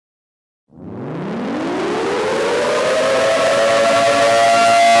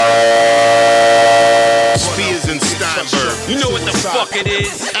it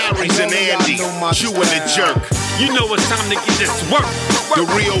is. Aries and Andy, Jew and the Jerk. You know it's time to get this work. The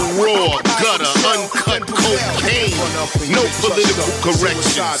real raw, gutter, uncut cocaine. No political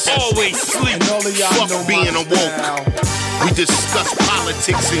corrections. Always sleep. Fuck being awoke. We discuss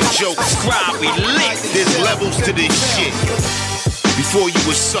politics and jokes. Subscribe, we lit. There's levels to this shit. Before you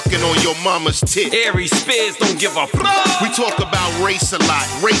was sucking on your mama's tit. Aries Spears don't give a fuck. We talk about race a lot,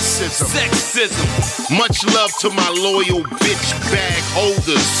 racism. Sexism. Much love to my loyal bitch bag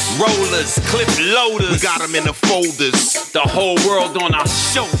holders. Rollers, clip loaders. We got them in the folders. The whole world on our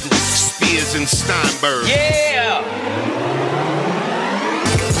shoulders. Spears and Steinberg. Yeah.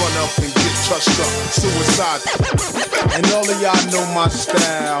 Run up and get touched up. Suicide. And all of y'all know my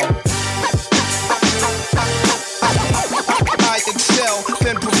style. I excel,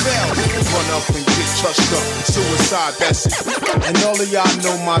 then prevail. Run up and get touched up. Suicide, that's it. And all of y'all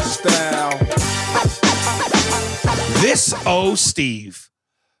know my style. This Steve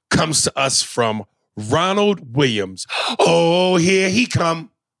comes to us from Ronald Williams. Oh, here he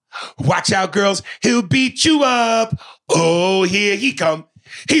come. Watch out, girls. He'll beat you up. Oh, here he come.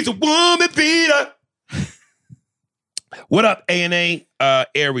 He's a woman beater. What up, A&A?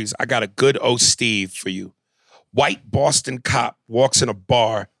 Aries, I got a good Steve for you. White Boston cop walks in a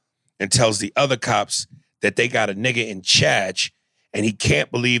bar and tells the other cops that they got a nigga in charge, and he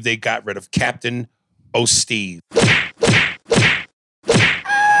can't believe they got rid of Captain Steve.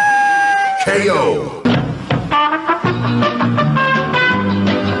 KO.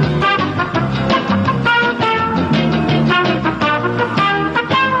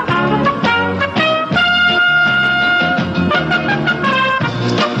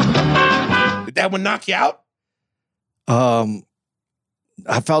 Did that one knock you out?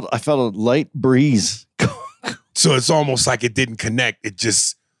 I felt a light breeze. So it's almost like it didn't connect. It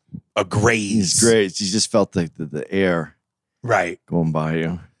just a graze. It's great. You just felt the air Right. going by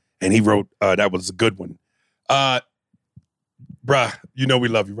you. And he wrote, that was a good one. Bruh, you know we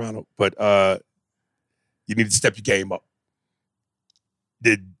love you, Ronald, but you need to step your game up.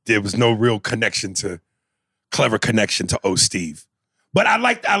 There was no real clever connection to Steve. But I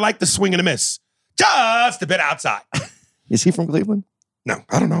like the swing and the miss. Just a bit outside. Is he from Cleveland? No,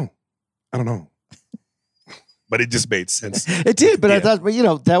 I don't know. But it just made sense. It did, but Yeah. I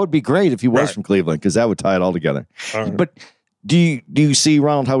thought, that would be great if he was Right. from Cleveland, because that would tie it all together. All right. But do you see,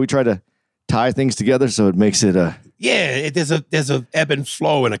 Ronald, how we try to tie things together so it makes it Yeah, there's a ebb and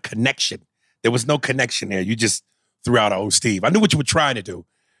flow and a connection. There was no connection there. You just threw out Steve. I knew what you were trying to do,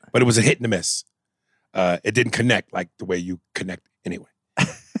 but it was a hit and a miss. It didn't connect like the way you connect anyway.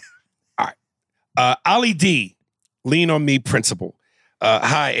 All right. Ollie D, Lean on Me principal.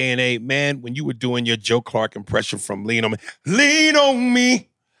 Hi, A&A. Man, when you were doing your Joe Clark impression from Lean on Me,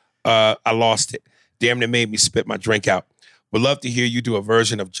 I lost it. Damn, it made me spit my drink out. Would love to hear you do a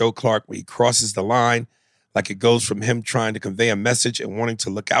version of Joe Clark where he crosses the line, like it goes from him trying to convey a message and wanting to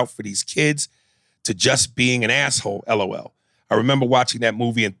look out for these kids to just being an asshole, LOL. I remember watching that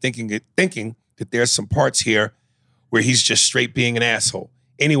movie and thinking that there's some parts here where he's just straight being an asshole.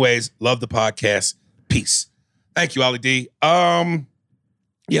 Anyways, love the podcast. Peace. Thank you, Ollie D.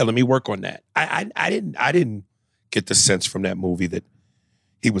 Yeah, let me work on that. I didn't get the sense from that movie that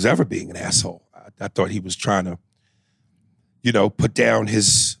he was ever being an asshole. I thought he was trying to, put down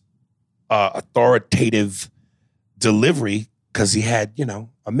his authoritative delivery because he had,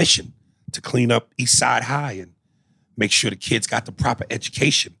 a mission to clean up East Side High and make sure the kids got the proper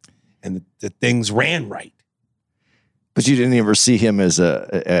education and the things ran right. but you didn't ever see him as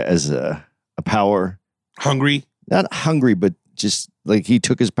a power. Hungry? Not hungry, but just like he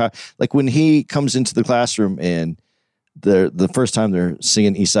took his power. Like when he comes into the classroom and the first time they're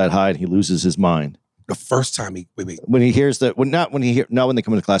singing East Side High and he loses his mind. The first time wait. When he hears that, not when they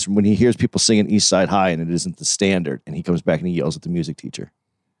come in the classroom, when he hears people singing East Side High and it isn't the standard, and he comes back and he yells at the music teacher.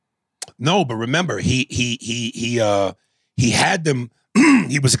 No, but remember, he had them.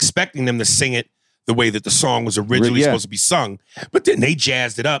 He was expecting them to sing it the way that the song was originally supposed to be sung, but then they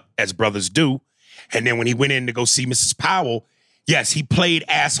jazzed it up as brothers do. And then when he went in to go see Mrs. Powell, yes, he played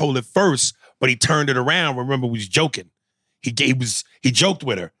asshole at first, but he turned it around. Remember, he was joking. He joked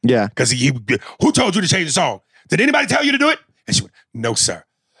with her. Yeah, because who told you to change the song? Did anybody tell you to do it? And she went, no, sir.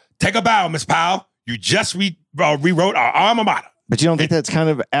 Take a bow, Miss Powell. You just rewrote our alma mater. but you don't think that's kind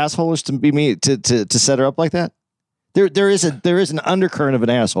of assholeish to be me to set her up like that? There is an undercurrent of an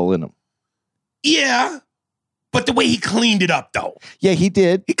asshole in him. Yeah, but the way he cleaned it up, though. Yeah, he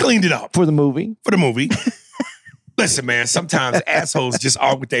did. He cleaned it up For the movie. Listen, man, sometimes assholes just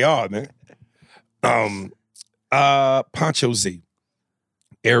are what they are, man. Poncho Z.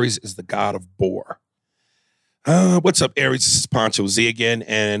 Aries is the god of bore. What's up, Aries? This is Poncho Z again,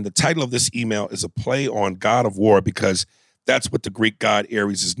 and the title of this email is a play on God of War because that's what the Greek god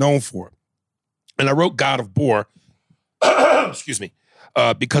Ares is known for. And I wrote God of War, excuse me,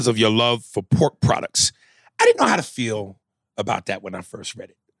 because of your love for pork products. I didn't know how to feel about that when I first read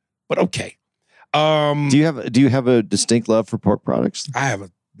it, but okay. Do you have a distinct love for pork products? I have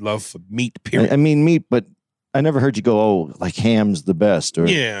a love for meat, period. I mean meat, but I never heard you go, oh, like ham's the best, or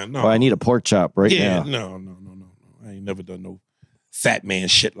Yeah, no. or I need a pork chop right Yeah, now. no. I ain't never done no fat man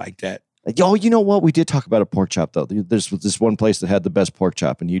shit like that. Oh, you know what? We did talk about a pork chop though. There's this one place that had the best pork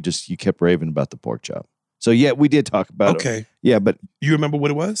chop, and you kept raving about the pork chop. So yeah, we did talk about it. Okay. Yeah, but You remember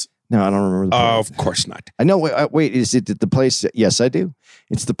what it was? no, I don't remember. The place. Of course not. I know. Wait, is it the place? Yes, I do.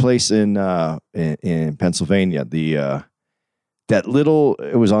 It's the place in Pennsylvania. That little.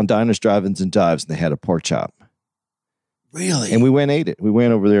 It was on Diners, Drive-ins, and Dives, and they had a pork chop. Really? And we went and ate it. We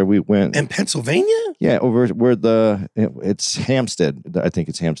went over there. We went In Pennsylvania? Yeah, over where it's Hampstead. I think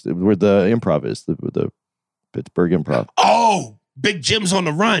it's Hampstead, where the Improv is, the Pittsburgh Improv. Oh, Big Jim's on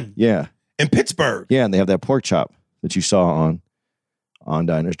the Run Yeah, in Pittsburgh. yeah, and they have that pork chop that you saw on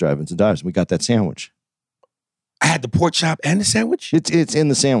Diners, Drive-ins, and Dives. We got that sandwich. I had the pork chop and the sandwich? It's in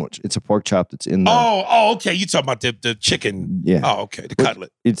the sandwich. It's a pork chop that's in the. Oh, okay. You talking about the chicken. Yeah. Oh, okay. The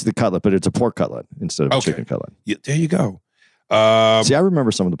cutlet. It's the cutlet, but it's a pork cutlet instead of a Okay. chicken cutlet. Yeah, there you go. See, I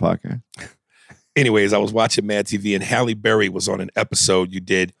remember some of the podcast. Anyways, I was watching Mad TV and Halle Berry was on an episode. You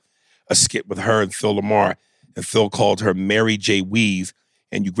did a skit with her and Phil Lamar, and Phil called her Mary J. Weave,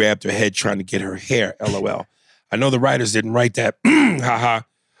 and you grabbed her head trying to get her hair. LOL. I know the writers didn't write that. Haha.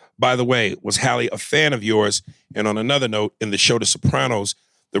 By the way, was Halle a fan of yours? And on another note, in the show The Sopranos,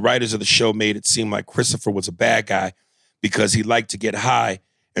 the writers of the show made it seem like Christopher was a bad guy because he liked to get high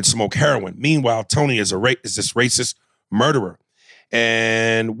and smoke heroin. Meanwhile, Tony is this racist murderer.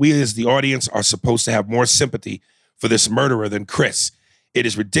 And we as the audience are supposed to have more sympathy for this murderer than Chris. It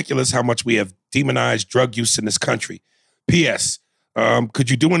is ridiculous how much we have demonized drug use in this country. P.S. Could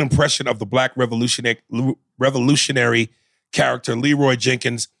you do an impression of the black revolutionary character Leroy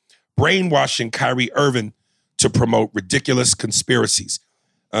Jenkins brainwashing Kyrie Irving to promote ridiculous conspiracies?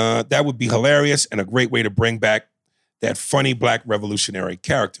 That would be hilarious and a great way to bring back that funny black revolutionary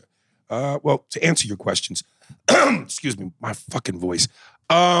character. Well, to answer your questions, excuse me, my fucking voice.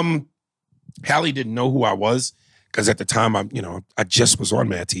 Halle didn't know who I was because at the time I just was on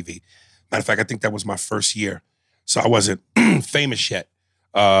Mad TV. Matter of fact, I think that was my first year, so I wasn't famous yet.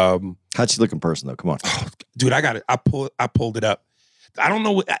 How'd she look in person though? Come on, Dude, I got it. I pulled it up. I don't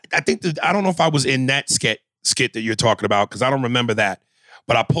know. I don't know if I was in that skit that you're talking about because I don't remember that.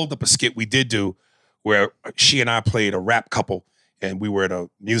 But I pulled up a skit we did do where she and I played a rap couple, and we were at a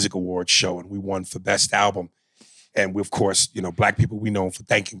music awards show, and we won for best album. And we, of course, black people, we know for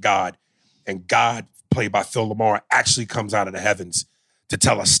thanking God. And God, played by Phil Lamar, actually comes out of the heavens to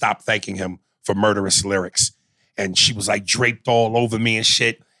tell us stop thanking him for murderous lyrics. And she was like draped all over me and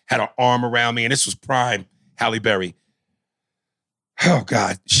shit, had her arm around me. And this was prime Halle Berry. Oh,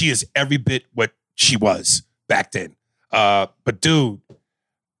 God. She is every bit what she was back then. But, dude,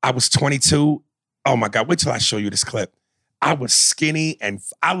 I was 22. Oh, my God. Wait till I show you this clip. I was skinny and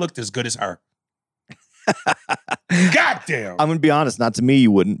I looked as good as her. God damn. I'm gonna be honest. Not to me,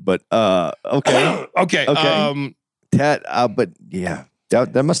 you wouldn't, but okay, okay. But yeah,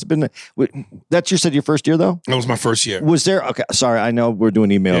 that must have been. That's you said your first year though. That was my first year. Was there? Okay, sorry. I know we're doing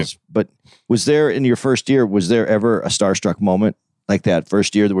emails, but was there in your first year? Was there ever a starstruck moment like that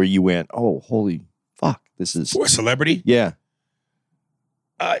first year where you went, "Oh, holy fuck, this is for a celebrity"? Yeah.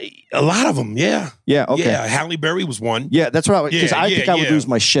 A lot of them, yeah. Yeah, okay. Yeah, Halle Berry was one. Yeah, that's right. Because I think I would lose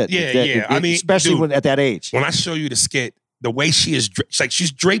my shit. Yeah. I mean, especially dude, at that age. When I show you the skit, the way she is,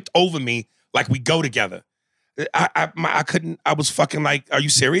 she's draped over me like we go together. I couldn't, I was fucking like, are you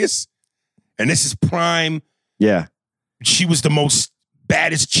serious? And this is prime. Yeah. She was the most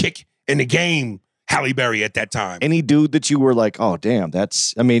baddest chick in the game, Halle Berry at that time. Any dude that you were like, oh, damn,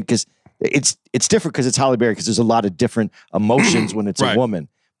 that's, I mean, because it's different because it's Halle Berry because there's a lot of different emotions when it's right. a woman.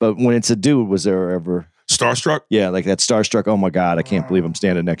 But when it's a dude, was there ever starstruck? Yeah, like that starstruck. Oh my God, I can't believe I'm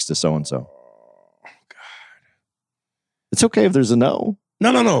standing next to so and so. Oh God, it's okay if there's a no.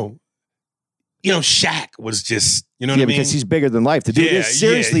 No. Shaq was just what I mean. Because he's bigger than life. The dude is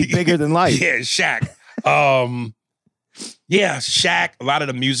seriously bigger than life. Yeah, Shaq. Shaq. A lot of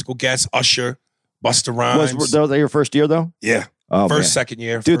the musical guests, Usher, Busta Rhymes. Was that your first year though? Yeah. Oh, second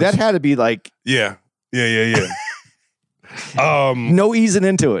year. Dude, that had to be like Yeah. no easing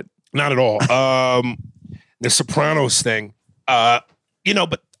into it. Not at all. The Sopranos thing, but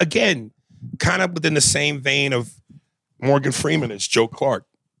again, kind of within the same vein of Morgan Freeman as Joe Clark.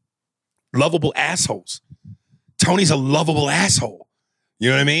 Lovable assholes. Tony's a lovable asshole. You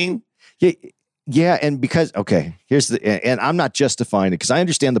know what I mean? Yeah, and because and I'm not justifying it because I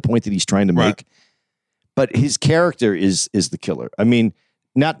understand the point that he's trying to make, Right. but his character is the killer. I mean,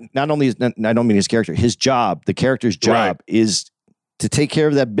 not only I don't mean his character, his job, the character's job Right. is to take care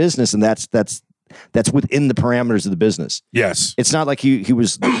of that business, and that's within the parameters of the business. Yes. It's not like he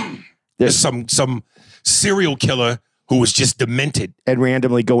was There's some serial killer who was just demented. and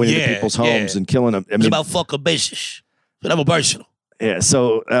randomly going into Yeah, people's homes and killing them. I mean, fucking business. But I'm personal. yeah.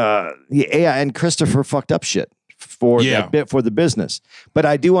 So and Christopher fucked up shit for Yeah. that bit for the business. But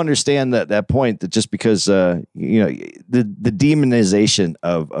I do understand that point that just because the demonization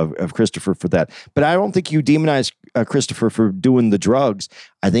of Christopher for that. But I don't think you demonize Christopher for doing the drugs.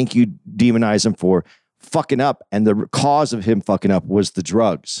 I think you demonize him for fucking up, and the cause of him fucking up was the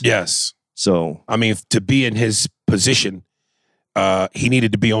drugs. Yes. So I mean, to be in his position, he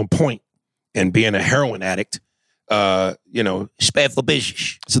needed to be on point. And being a heroin addict, Spare for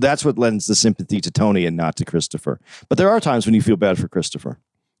business. so that's what lends the sympathy to Tony and not to Christopher. But there are times when you feel bad for Christopher.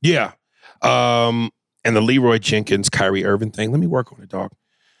 yeah. And the Leroy Jenkins, Kyrie Irving thing, let me work on it, dog.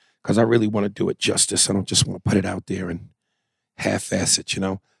 Because I really want to do it justice. I don't just want to put it out there and half-ass it,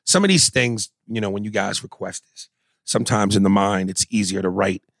 Some of these things, when you guys request this, sometimes in the mind, it's easier to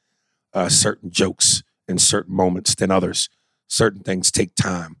write certain jokes in certain moments than others. Certain things take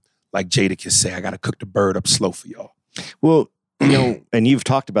time. Like Jadakiss say, I got to cook the bird up slow for y'all. Well, and you've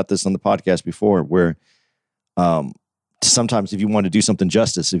talked about this on the podcast before, where sometimes if you want to do something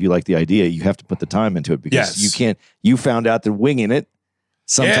justice, if you like the idea, you have to put the time into it because Yes. you can't. You found out that winging it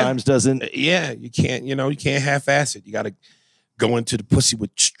sometimes doesn't. Yeah, you can't half-ass it. You got to go into the pussy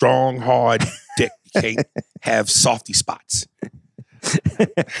with strong, hard dick. You can't have softy spots.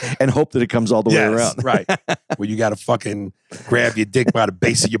 And hope that it comes all the way around. Right. Where you got to fucking grab your dick by the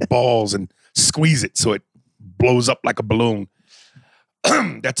base of your balls and squeeze it so it blows up like a balloon.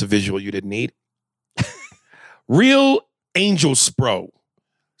 That's a visual you didn't need. Real Angel Spro,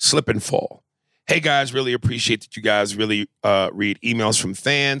 Slip and Fall. Hey guys, really appreciate that you guys really read emails from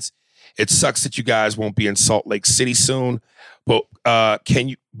fans. It sucks that you guys won't be in Salt Lake City soon, but what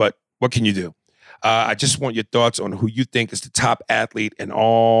can you do? I just want your thoughts on who you think is the top athlete in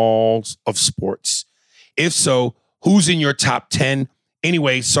all of sports. If so, who's in your top 10?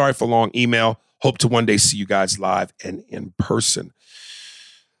 Anyway, sorry for long email. Hope to one day see you guys live and in person.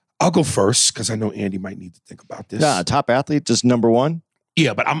 I'll go first because I know Andy might need to think about this. Yeah, top athlete, just number one.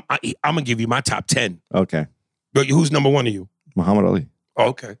 Yeah, but I'm gonna give you my top 10. Okay, But who's number one of you? Muhammad Ali. Oh,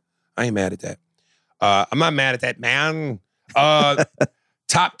 okay, I ain't mad at that. I'm not mad at that, man.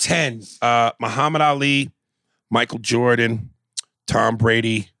 Top 10, Muhammad Ali, Michael Jordan, Tom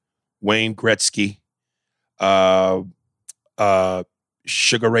Brady, Wayne Gretzky,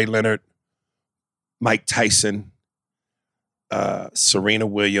 Sugar Ray Leonard, Mike Tyson, Serena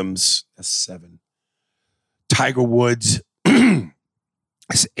Williams, that's 7. Tiger Woods,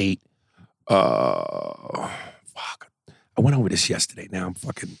 that's 8. Fuck. I went over this yesterday. Now I'm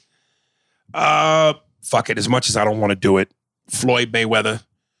fucking, fuck it. As much as I don't want to do it, Floyd Mayweather,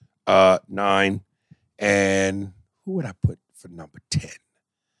 9. And who would I put for number 10?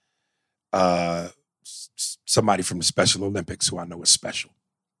 Somebody from the Special Olympics who I know is special.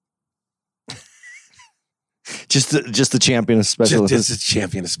 Just the champion of Special Olympics. Just a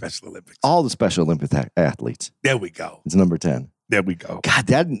champion of Special Olympics. All the Special Olympic athletes. There we go. It's number 10. There we go. God,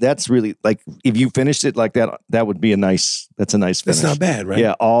 that's really like if you finished it like that, that would be a nice finish. That's not bad, right?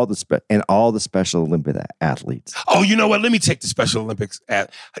 Yeah, all the Special Olympic athletes. Oh, you know what? Let me take the Special Olympics. I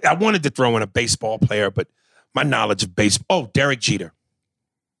wanted to throw in a baseball player, but my knowledge of baseball. Oh, Derek Jeter.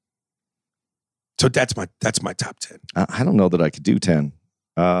 So that's my top 10. I don't know that I could do 10.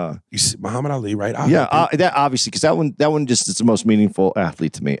 You see Muhammad Ali, right? That obviously because that one just is the most meaningful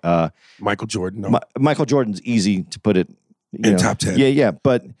athlete to me. Michael Jordan. No. Michael Jordan's easy to put it In top 10. Yeah,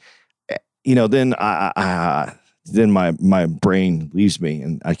 but then then my brain leaves me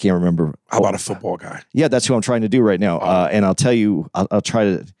and I can't remember. How about a football guy? Yeah, that's who I'm trying to do right now. And I'll tell you, I'll try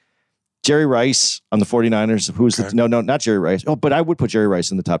to. Jerry Rice on the 49ers. Who's no, not Jerry Rice. Oh, but I would put Jerry Rice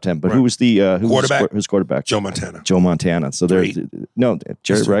in the top 10. But Right. who was the Quarterback? Who's quarterback? Joe Montana. Joe Montana. So there's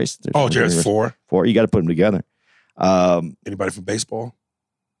Jerry Three. Rice. Oh, Jerry's Rice. 4. 4. You got to put them together. Anybody from baseball?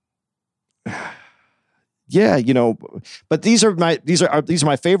 Yeah, but these are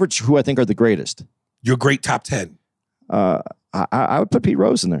my favorites. Who I think are the greatest. Your great top 10. I would put Pete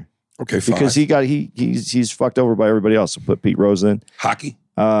Rose in there Okay, 5. because he's fucked over by everybody else. So put Pete Rose in. Hockey.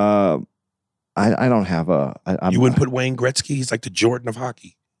 I don't have You wouldn't put Wayne Gretzky? He's like the Jordan of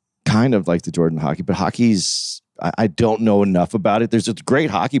hockey. kind of like the Jordan hockey, but hockey's I don't know enough about it. There's great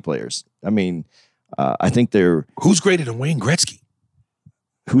hockey players. I mean, I think they're Who's greater than Wayne Gretzky?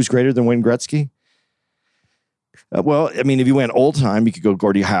 who's greater than Wayne Gretzky? Well, I mean, if you went old time, you could go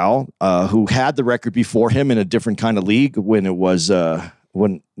Gordie Howe, who had the record before him in a different kind of league when it was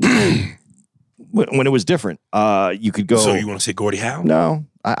when it was different. You could go. So you want to say Gordie Howe? No,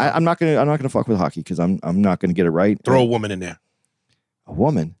 I'm not gonna fuck with hockey because I'm not gonna get it right. Throw a woman in there. A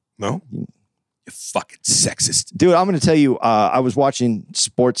woman? No? You fucking sexist. Dude, I'm gonna tell you. I was watching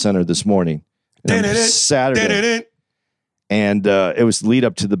Sports Center this morning, Saturday, and it was the lead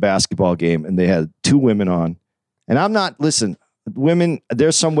up to the basketball game, and they had two women on. And I'm not, listen, women,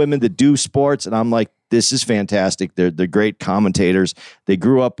 there's some women that do sports, and I'm like, this is fantastic. They're great commentators. They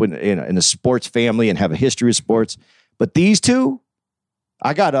grew up in a sports family and have a history of sports. But these two,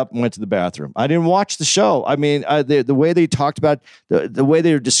 I got up and went to the bathroom. I didn't watch the show. I mean, the way they talked about, the way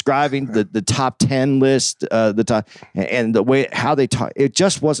they were describing the top 10 list, the top, and the way how they talk, it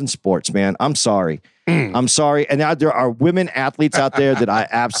just wasn't sports, man. I'm sorry. I'm sorry. And now there are women athletes out there that I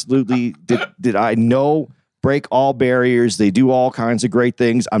absolutely did I know break all barriers. They do all kinds of great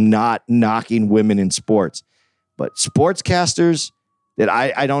things. I'm not knocking women in sports, but sportscasters that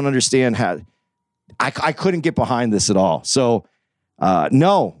I don't understand how I couldn't get behind this at all. So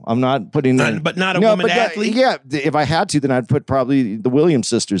no, I'm not putting but not a woman athlete. Yeah, if I had to, then I'd put probably the Williams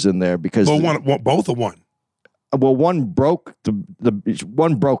sisters in there because both or one. Well, one broke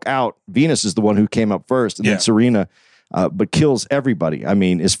one broke out. Venus is the one who came up first, and then Serena, but kills everybody. I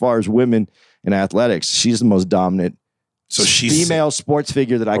mean, as far as women in athletics, she's the most dominant. So she's female sports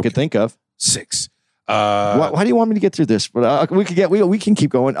figure that I could think of. 6. Why do you want me to get through this? But we can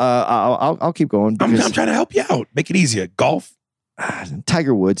keep going. I'll keep going. I'm trying to help you out. Make it easier. Golf.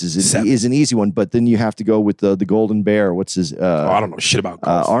 Tiger Woods is an easy one, but then you have to go with the Golden Bear. What's his? I don't know shit about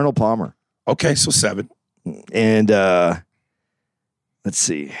golf. Arnold Palmer. Okay, so 7. And let's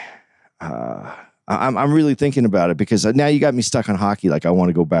see. I'm really thinking about it because now you got me stuck on hockey. Like I want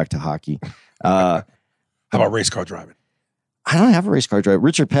to go back to hockey. How about race car driving? I don't have a race car driver.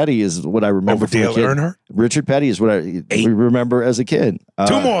 Richard Petty is what I remember from a kid. Earnhardt? Richard Petty is what I remember as a kid.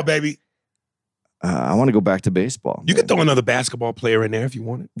 2 more, baby. I want to go back to baseball. You could throw another basketball player in there if you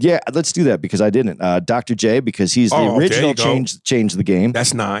wanted. Yeah, let's do that because I didn't. Dr. J, because he's the original change the game.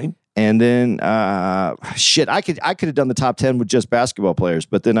 That's 9. And then shit, I could have done the top 10 with just basketball players,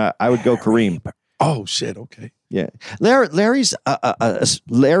 but then I would go Kareem. Oh shit, okay. Yeah. Larry's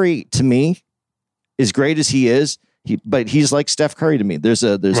Larry to me, as great as he is, but he's like Steph Curry to me. There's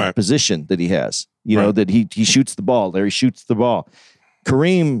a position that he has. You know, that he shoots the ball. Larry shoots the ball.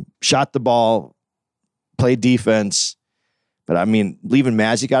 Kareem shot the ball, played defense. But I mean, leaving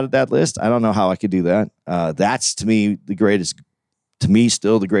Magic out of that list, I don't know how I could do that. That's to me the greatest. To me,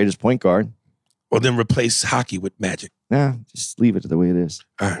 still the greatest point guard. Well, then replace hockey with Magic. Nah, just leave it the way it is.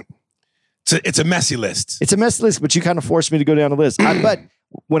 All right. It's a messy list. It's a messy list, but you kind of forced me to go down the list. But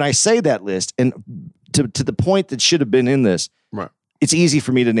when I say that list, and to the point that should have been in this, it's easy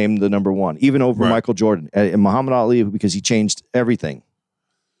for me to name the number 1, even over Michael Jordan and Muhammad Ali, because he changed everything.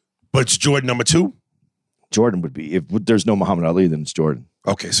 But it's Jordan number 2? Jordan would be. If there's no Muhammad Ali, then it's Jordan.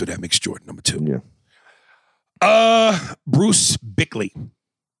 Okay, so that makes Jordan number 2. Yeah. Bruce Bickley.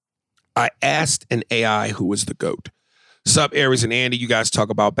 I asked an AI who was the GOAT. Sup, Aries and Andy, you guys talk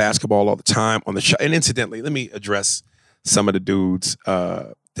about basketball all the time on the show. And incidentally, let me address some of the dudes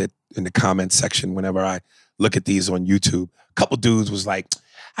that in the comment section whenever I look at these on YouTube. A couple dudes was like,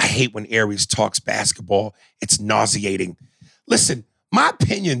 I hate when Aries talks basketball. It's nauseating. Listen, my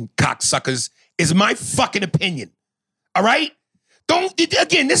opinion, cocksuckers, is my fucking opinion. All right?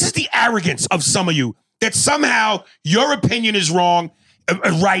 Again, this is the arrogance of some of you. That somehow your opinion is wrong,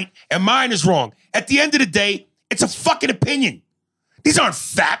 right, and mine is wrong. At the end of the day, it's a fucking opinion. These aren't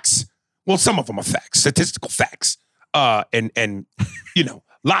facts. Well, some of them are facts, statistical facts, and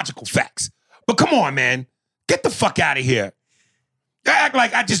logical facts. But come on, man, get the fuck out of here. I act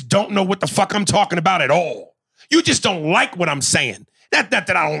like I just don't know what the fuck I'm talking about at all. You just don't like what I'm saying. Not that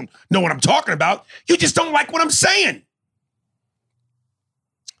I don't know what I'm talking about. You just don't like what I'm saying.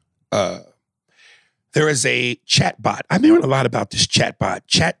 There is a chat bot. I've been hearing a lot about this chat bot,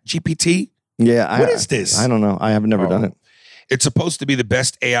 ChatGPT. Yeah. What is this? I don't know. I have never done it. It's supposed to be the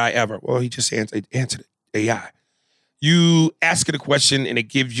best AI ever. Well, he just answered it. AI. You ask it a question and it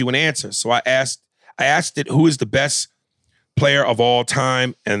gives you an answer. So I asked it, who is the best player of all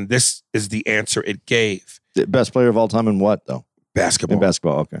time? And this is the answer it gave. The best player of all time in what, though? Basketball. In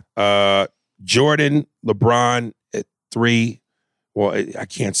basketball, okay. Jordan, LeBron at 3. Well, I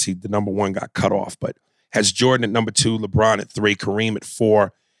can't see. The number 1 got cut off, but has Jordan at number 2, LeBron at 3, Kareem at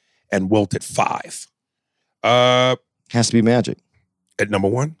 4, and Wilt at 5. Has to be Magic. At number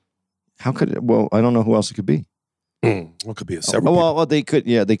 1? How could it? Well, I don't know who else it could be. What could be a several? Well, they could.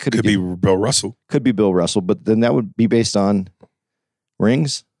 Yeah, they could. Could be Bill Russell. Could be Bill Russell, but then that would be based on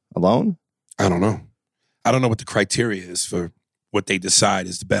rings alone. I don't know. I don't know what the criteria is for what they decide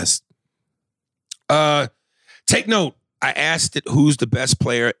is the best. Take note. I asked it who's the best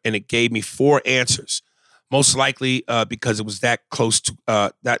player, and it gave me 4 answers. Most likely because it was that close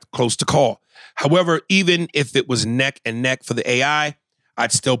to call. However, even if it was neck and neck for the AI,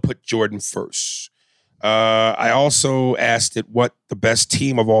 I'd still put Jordan first. I also asked it what the best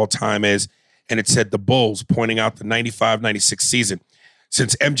team of all time is, and it said the Bulls, pointing out the 95-96 season.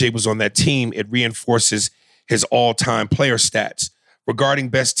 Since MJ was on that team, it reinforces his all-time player stats. Regarding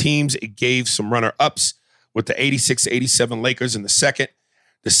best teams, it gave some runner-ups with the 86-87 Lakers in the second,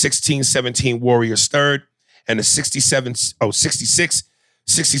 the 16-17 Warriors third, and the 66-67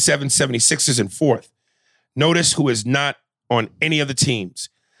 76ers in fourth. Notice who is not on any of the teams.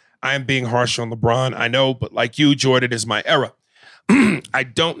 I am being harsh on LeBron, I know, but like you, Jordan is my era. I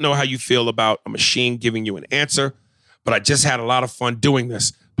don't know how you feel about a machine giving you an answer, but I just had a lot of fun doing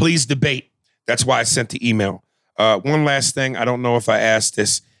this. Please debate. That's why I sent the email. One last thing. I don't know if I asked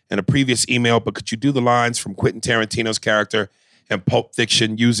this in a previous email, but could you do the lines from Quentin Tarantino's character in Pulp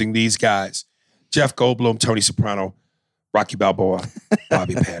Fiction using these guys? Jeff Goldblum, Tony Soprano, Rocky Balboa,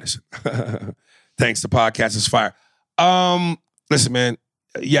 Bobby Patterson. Thanks. The podcast is fire. Listen, man.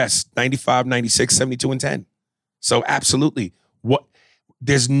 Yes, 95, 96, 72, and 10. So absolutely.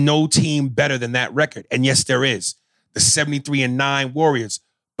 There's no team better than that record. And yes, there is. The 73-9 Warriors.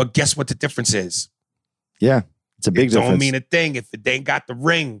 But guess what the difference is? Yeah, it's a big difference. It don't mean a thing if it ain't got the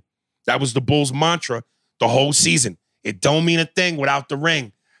ring. That was the Bulls' mantra the whole season. It don't mean a thing without the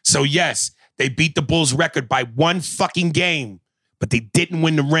ring. So yes, they beat the Bulls' record by 1 fucking game, but they didn't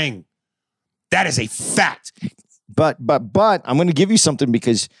win the ring. That is a fact. But I'm going to give you something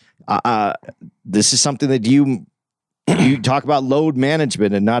because this is something that you talk about load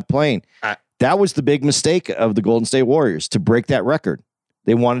management and not playing. That was the big mistake of the Golden State Warriors to break that record.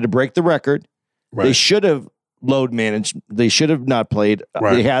 They wanted to break the record. Right. They should have load managed. They should have not played.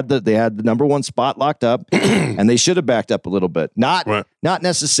 Right. They had the number 1 spot locked up, and they should have backed up a little bit. Not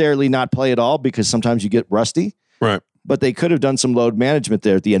necessarily not play at all because sometimes you get rusty. Right. But they could have done some load management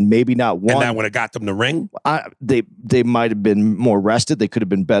there at the end. Maybe not one. And that would have got them the ring? They might have been more rested. They could have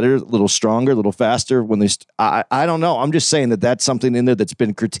been better, a little stronger, a little faster. When they, I don't know. I'm just saying that's something in there that's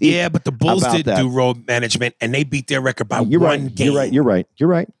been critiqued. Yeah, but the Bulls did do load management, and they beat their record by one game. You're right.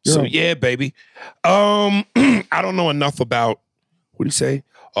 Yeah, baby. I don't know enough about, what do you say?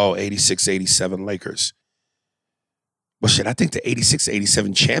 Oh, 86, 87 Lakers. Well, shit, I think the 86,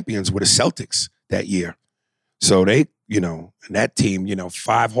 87 champions were the Celtics that year. So they, and that team,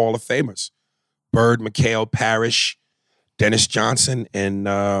 5 Hall of Famers. Bird, McHale, Parrish, Dennis Johnson, and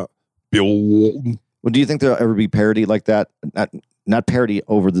Bill Walton. Well, do you think there'll ever be parity like that? Not parity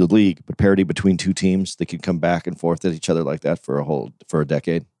over the league, but parity between 2 teams that could come back and forth at each other like that for a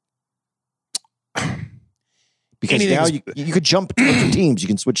decade? Because now you could jump between teams. You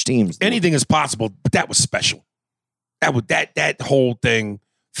can switch teams. Anything is possible, but that was special. That whole thing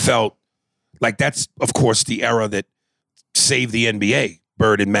felt like that's, of course, the era that saved the NBA,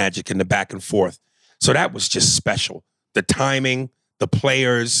 Bird and Magic and the back and forth. So that was just special. The timing, the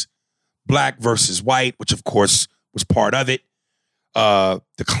players, black versus white, which, of course, was part of it. The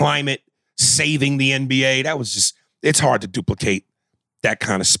climate, saving the NBA. That was just, it's hard to duplicate that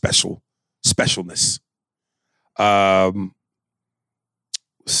kind of specialness. Let's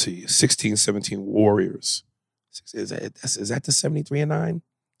see, 16, 17 Warriors. Is that the 73-9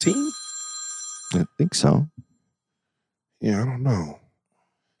 team? I think so. Yeah, I don't know.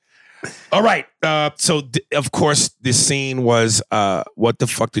 All right. So, of course, this scene was, what the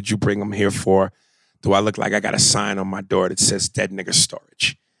fuck did you bring them here for? Do I look like I got a sign on my door that says dead nigga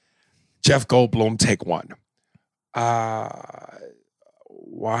storage? Jeff Goldblum, take 1.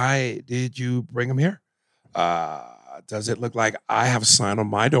 Why did you bring him here? Does it look like I have a sign on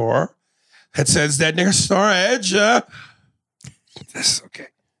my door that says dead nigga storage? That's okay.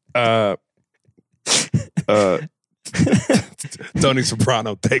 Tony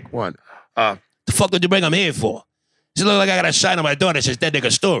Soprano, take 1. The fuck did you bring him here for? Does it look like I got a sign on my door that says dead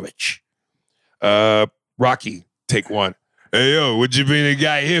nigga storage? Rocky, take 1. Hey, yo, what you bring the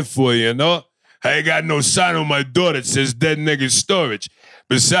guy here for, I ain't got no sign on my door that says dead nigga storage.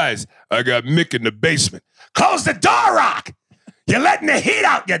 Besides, I got Mick in the basement. Close the door, Rock! You're letting the heat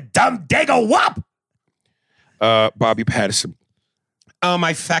out, you dumb dago wop! Bobby Patterson. Oh,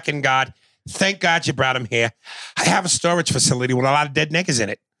 my fucking God. Thank God you brought him here. I have a storage facility with a lot of dead niggas in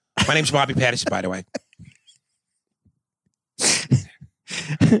it. My name's Bobby Patterson, by the way.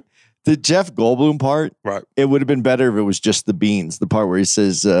 The Jeff Goldblum part, Right. it would have been better if it was just the beans. The part where he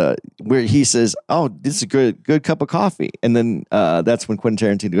says, "Oh, this is a good cup of coffee," and then that's when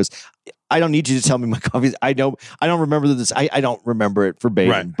Quentin Tarantino goes, "I don't need you to tell me my coffee. I don't remember this. I don't remember it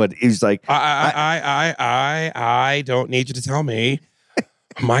verbatim." Right. But he's like, I don't need you to tell me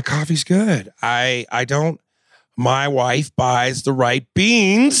my coffee's good. I don't. My wife buys the right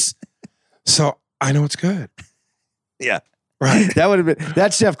beans, so I know it's good. "Yeah, Right. that would have been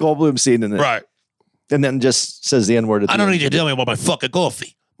that's Jeff Goldblum scene in it." Right. And then just says the N-word. I don't need you to tell me about my fucking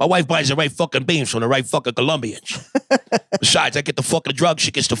coffee. My wife buys the right fucking beans from the right fucking Colombians. Besides, I get the fucking drug,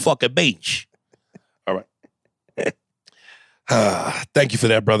 she gets the fucking beans. All right. Thank you for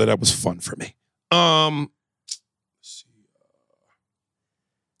that, brother. That was fun for me. Let's see.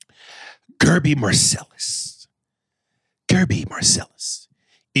 Gerby Marcellus.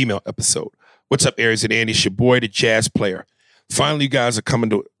 Email episode. What's up, Aries and Andy? It's your boy, the jazz player. Finally, you guys are coming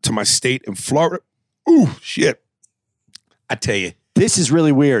to my state in Florida. Ooh, shit. I tell you. This is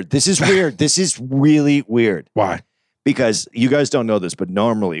really weird. This is weird. This is really weird. Why? Because you guys don't know this, but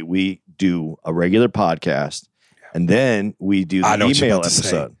normally we do a regular podcast and then we do the email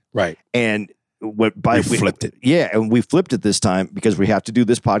episode. Right. And we flipped it. Yeah, and we flipped it this time because we have to do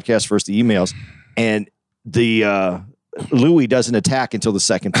this podcast first, the emails, and the Louis doesn't attack until the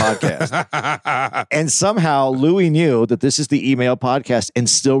second podcast. And somehow Louis knew that this is the email podcast and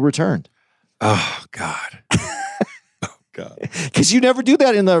still returned. Oh, God. God. Because you never do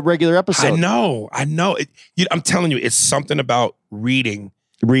that in the regular episode. I know. I'm telling you, it's something about reading.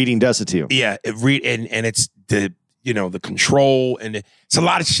 Reading does it to you. Yeah, and it's the control, and it's a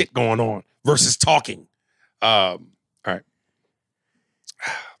lot of shit going on versus talking. All right.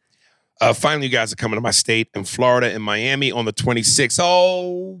 Finally, you guys are coming to my state in Florida, in Miami on the 26th.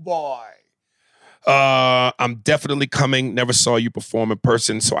 Oh boy. I'm definitely coming. Never saw you perform in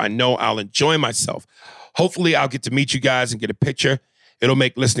person, so I know I'll enjoy myself. Hopefully, I'll get to meet you guys and get a picture. It'll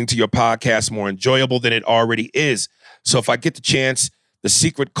make listening to your podcast more enjoyable than it already is. So if I get the chance, the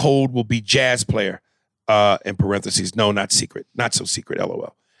secret code will be jazz player. In parentheses, no, not secret. Not so secret,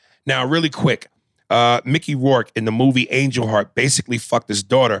 LOL. Now, really quick, Mickey Rourke in the movie Angel Heart basically fucked his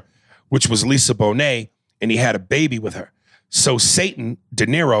daughter, which was Lisa Bonet, and he had a baby with her. So Satan, De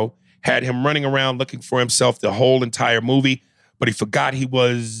Niro, had him running around looking for himself the whole entire movie, but he forgot who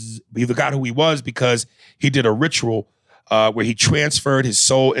he was because he did a ritual where he transferred his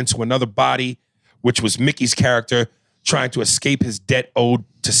soul into another body, which was Mickey's character trying to escape his debt owed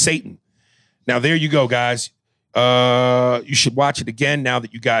to Satan. Now, there you go, guys. You should watch it again now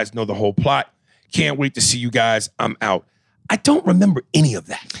that you guys know the whole plot. Can't wait to see you guys. I'm out. I don't remember any of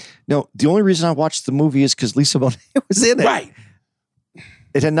that. No, the only reason I watched the movie is because Lisa Bonet was in it. Right.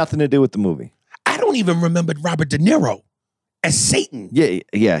 It had nothing to do with the movie. I don't even remember Robert De Niro as Satan.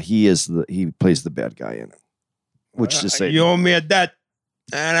 Yeah, he plays the bad guy in it. Which is Satan. You owe me a debt.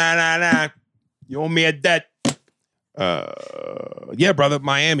 Nah. You owe me a debt. Yeah, brother,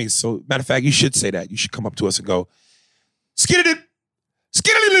 Miami. So, matter of fact, you should say that. You should come up to us and go, skitty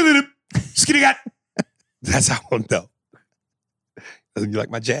got. That's how I'm know. You like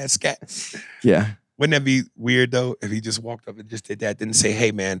my jazz scat? Yeah. Wouldn't that be weird though if he just walked up and just did that? Didn't say,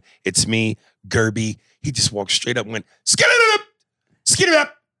 "Hey man, it's me, Gerby." He just walked straight up and went, skitty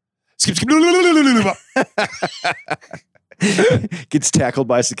up. Gets tackled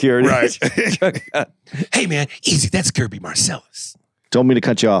by security. Right. Hey man, easy. That's Gerby Marcellus. Told me to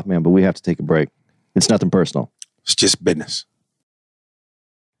cut you off, man, but we have to take a break. It's nothing personal. It's just business.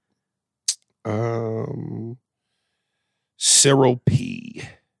 Cyril P.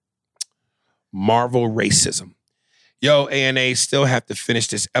 Marvel racism. Yo, ANA, still have to finish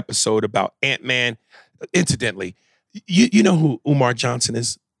this episode about Ant-Man. Incidentally, you know who Umar Johnson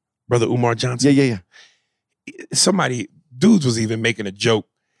is? Brother Umar Johnson? Yeah. Dudes was even making a joke.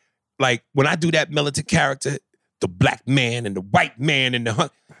 Like, when I do that militant character, the black man and the white man and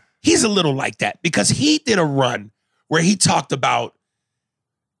he's a little like that because he did a run where he talked about,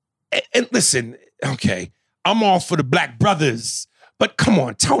 and listen, okay, I'm all for the black brothers, but come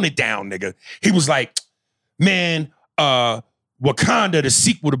on, tone it down, nigga. He was like, man, Wakanda, the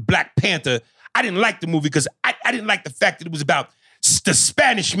sequel to Black Panther, I didn't like the movie because I didn't like the fact that it was about the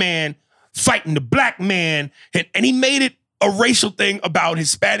Spanish man fighting the black man, and he made it a racial thing about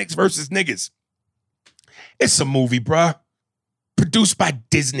Hispanics versus niggas. It's a movie, bruh. Produced by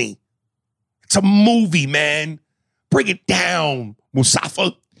Disney. It's a movie, man. Bring it down,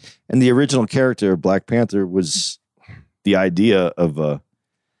 Mustafa. And the original character of Black Panther was the idea of a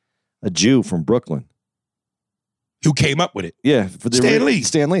Jew from Brooklyn. Who came up with it? Yeah. For the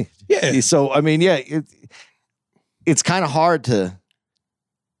Stan Lee. Yeah. So, I mean, yeah, it's kind of hard to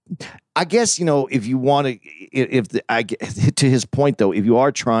I guess, if you want to, to his point though, if you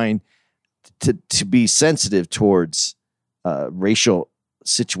are trying to be sensitive towards racial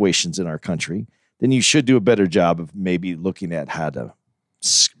situations in our country, then you should do a better job of maybe looking at how to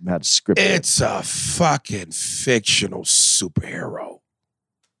script it. It's a fucking fictional superhero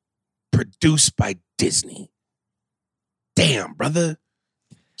produced by Disney. Damn, brother.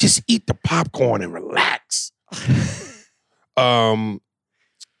 Just eat the popcorn and relax.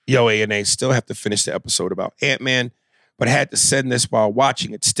 Yo, A&A, still have to finish the episode about Ant-Man, but I had to send this while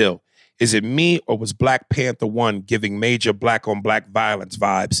watching it still. Is it me or was Black Panther 1 giving major black-on-black violence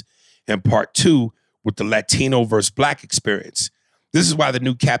vibes and part 2 with the Latino versus black experience? This is why the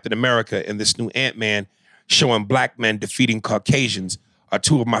new Captain America and this new Ant-Man showing black men defeating Caucasians are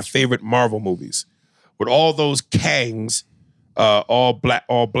two of my favorite Marvel movies. With all those Kangs, all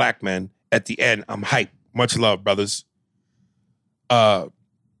black men at the end, I'm hyped. Much love, brothers. Power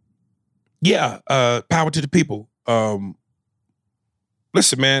to the people.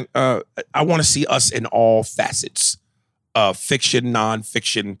 Listen, man, I want to see us in all facets. Fiction,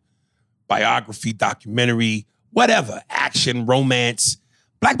 nonfiction, biography, documentary, whatever, action, romance.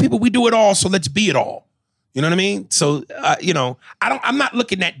 Black people, we do it all, so let's be it all. You know what I mean? So, I'm not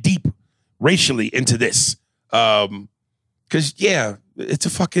looking that deep racially into this. Because, it's a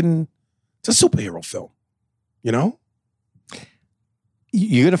superhero film, you know?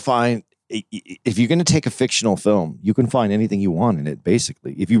 You're going to find, if you're going to take a fictional film, you can find anything you want in it,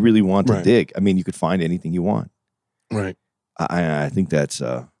 basically. If you really want to dig, you could find anything you want. Right. I think that's...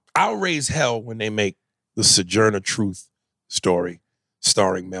 I'll raise hell when they make the Sojourner Truth story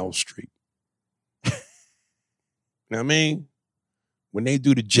starring Meryl Streep. You know what I mean? When they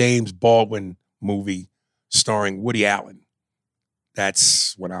do the James Baldwin movie starring Woody Allen,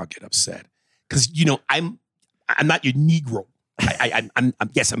 that's when I'll get upset. Because, I'm not your Negro.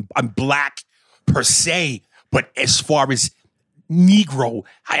 I'm black per se, but as far as Negro,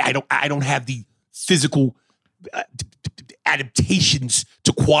 I don't have the physical adaptations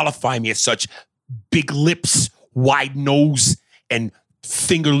to qualify me as such. Big lips, wide nose, and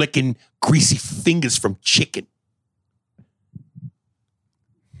finger licking greasy fingers from chicken.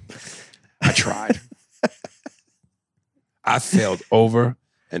 I tried. I failed over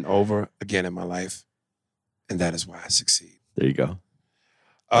and over again in my life, and that is why I succeed. There you go.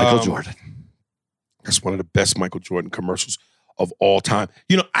 Michael Jordan. That's one of the best Michael Jordan commercials of all time.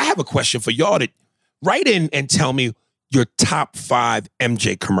 I have a question for y'all to write in and tell me your top 5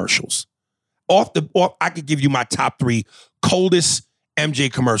 MJ commercials. I could give you my top 3 coldest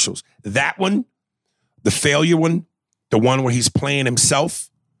MJ commercials. That one, the failure one, the one where he's playing himself.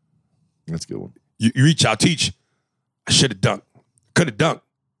 That's a good one. You reach out, teach. I should have dunked. Could have dunked.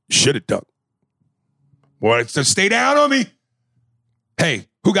 Should have dunked. Boy, stay down on me. Hey,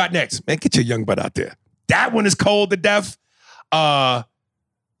 who got next? Man, get your young butt out there. That one is cold to death. The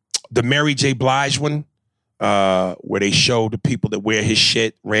Mary J. Blige one, where they show the people that wear his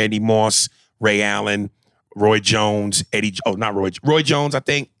shit, Randy Moss, Ray Allen, Roy Jones, Roy Jones, I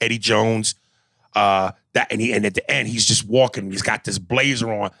think, Eddie Jones. And at the end, he's just walking. He's got this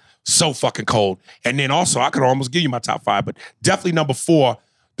blazer on. So fucking cold. And then also, I could almost give you my top 5, but definitely number 4,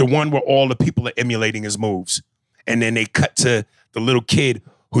 the one where all the people are emulating his moves. And then they cut to the little kid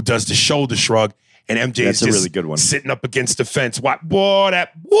who does the shoulder shrug, and MJ is just really good one. Sitting up against the fence. What? Boy,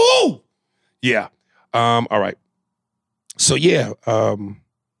 that, woo! Yeah. All right. So,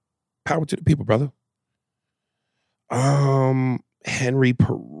 power to the people, brother. Henry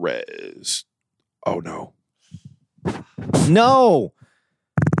Perez. Oh, no. No.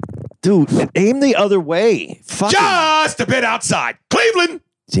 Dude, aim the other way. Just a bit outside. Cleveland.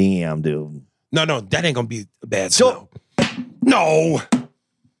 Damn, dude. No, that ain't gonna be a bad smell. No.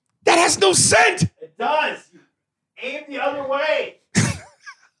 That has no scent. It does. Aim the other way.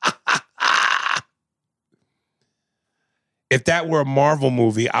 If that were a Marvel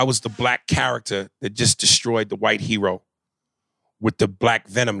movie, I was the black character that just destroyed the white hero with the black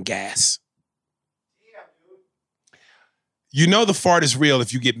venom gas. You know the fart is real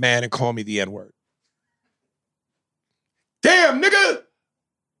if you get mad and call me the N-word. Damn, nigga!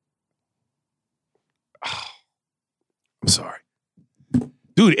 Oh, I'm sorry.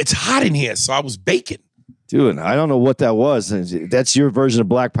 Dude, it's hot in here, so I was baking. Dude, I don't know what that was. That's your version of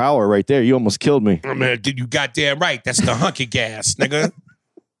Black Power right there. You almost killed me. Oh, man, dude, you goddamn right. That's the hunky gas, nigga.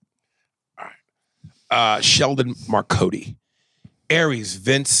 All right. Sheldon Marcotti. Aries,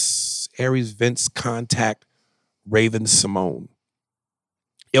 Vince, contact Raven Simone.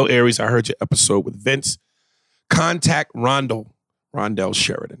 Yo, Aries, I heard your episode with Vince. Contact Rondell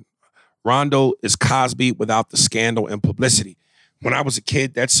Sheridan. Rondo is Cosby without the scandal and publicity. When I was a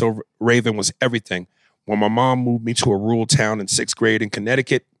kid, That's So Raven was everything. When my mom moved me to a rural town in 6th grade in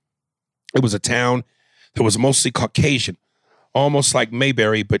Connecticut, it was a town that was mostly Caucasian, almost like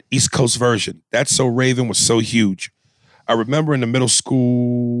Mayberry, but East Coast version. That's So Raven was so huge. I remember in the middle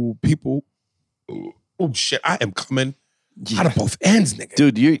school, people, oh shit, I am coming out of both ends, nigga.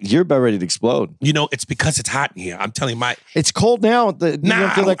 Dude, you're about ready to explode. You know, it's because it's hot in here. I'm telling you, It's cold now. You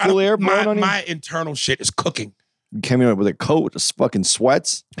don't feel that cool air blowing on you? My internal shit is cooking. You came in with a coat, fucking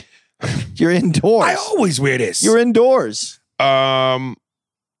sweats. You're indoors. I always wear this. You're indoors.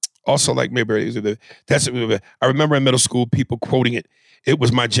 Also, like maybe I remember in middle school people quoting it. It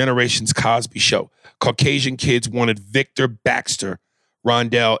was my generation's Cosby Show. Caucasian kids wanted Victor Baxter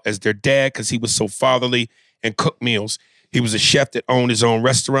Rondell as their dad because he was so fatherly and cooked meals. He was a chef that owned his own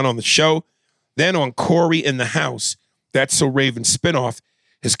restaurant on the show. Then on Corey in the House, That's So Raven spinoff,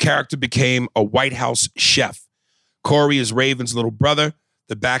 his character became a White House chef. Corey is Raven's little brother.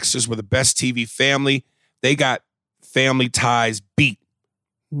 The Baxters were the best TV family. They got family ties beat.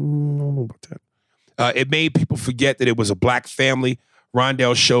 I don't know about that. It made people forget that it was a black family.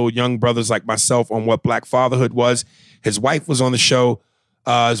 Rondell showed young brothers like myself on what black fatherhood was. His wife was on the show.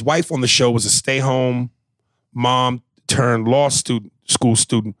 His wife on the show was a stay-home mom turned school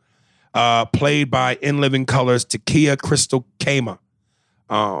student, played by In Living Colors, Takia Crystal Kama.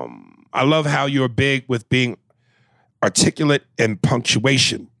 I love how you're big with being articulate and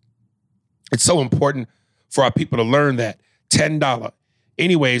punctuation. It's so important for our people to learn that. $10.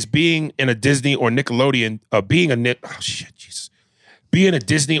 Anyways, being in a Disney or Nickelodeon, being a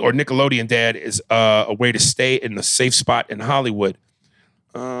Disney or Nickelodeon dad is a way to stay in the safe spot in Hollywood.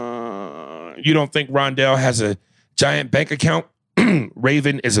 You don't think Rondell has a giant bank account?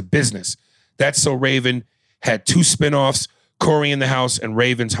 Raven is a business. That's So Raven had 2 spinoffs, Corey in the House and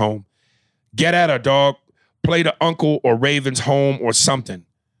Raven's Home. Get at her, dog. Play the uncle or Raven's Home or something.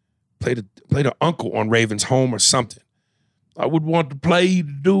 Play the uncle on Raven's Home or something. I would want to play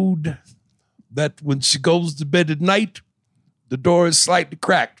the dude that when she goes to bed at night, the door is slightly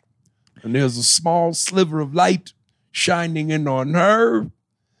cracked and there's a small sliver of light shining in on her,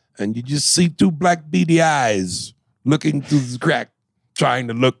 and you just see 2 black beady eyes looking through the crack, trying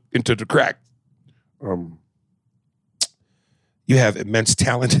to look into the crack. You have immense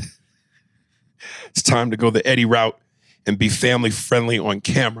talent. It's time to go the Eddie route and be family friendly on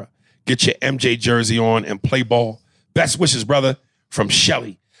camera. Get your MJ jersey on and play ball. Best wishes, brother, from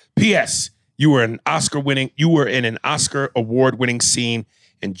Shelly. P.S. You were in an Oscar award-winning scene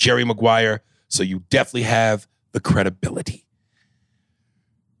in Jerry Maguire, so you definitely have the credibility.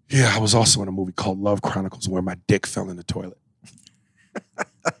 Yeah, I was also in a movie called Love Chronicles where my dick fell in the toilet.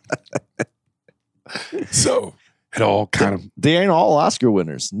 So it all kind of... They ain't all Oscar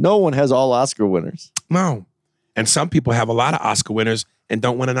winners. No one has all Oscar winners. No. And some people have a lot of Oscar winners and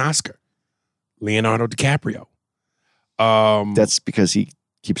don't win an Oscar. Leonardo DiCaprio. That's because he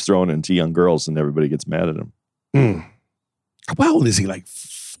keeps throwing into young girls and everybody gets mad at him. How old is he? Like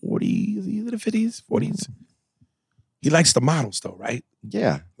 40? Is he in the 50s? 40s? He likes the models though, right?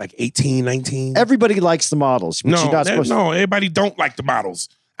 Yeah. Like 18, 19? Everybody likes the models. No, everybody don't like the models.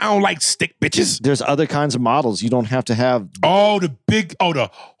 I don't like stick bitches. There's other kinds of models. You don't have to have... Just all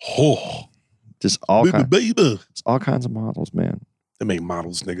it's all kinds of models, man. Them ain't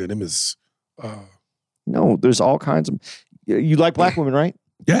models, nigga. Them is... No, there's all kinds of... You like black women, right?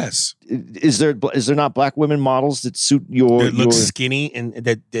 Yes. Is there not black women models that suit your... That look skinny and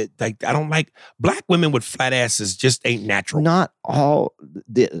that like I don't like... Black women with flat asses just ain't natural. Not all...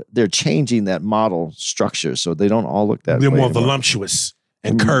 They're changing that model structure so they don't all look that way. They're more voluptuous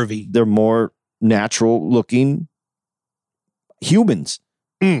and curvy. They're more natural looking humans.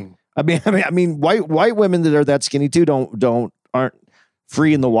 I mean, white women that are that skinny too aren't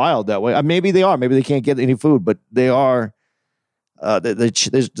free in the wild that way. Maybe they are. Maybe they can't get any food, but they are. They're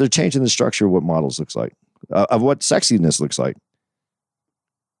changing the structure of what models looks like, of what sexiness looks like.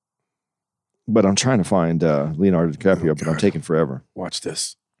 But I'm trying to find Leonardo DiCaprio, but I'm taking forever. Watch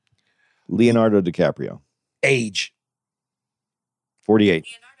this. Leonardo DiCaprio. Age. 48.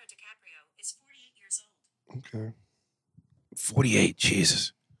 Leonardo DiCaprio is 48 years old. Okay. 48.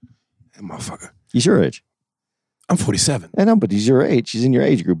 Jesus. That motherfucker. He's your age. I'm 47. I know, but he's your age. He's in your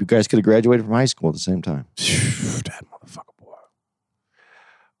age group. You guys could have graduated from high school at the same time. That motherfucker, boy.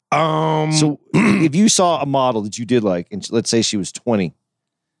 So if you saw a model that you did like, and let's say she was 20,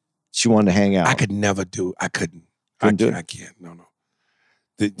 she wanted to hang out. I could never do. I couldn't. Couldn't do it? I can't. No.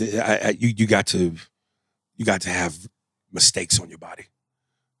 You got to have mistakes on your body.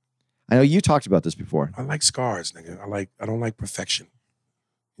 I know you talked about this before. I like scars, nigga. I don't like perfection.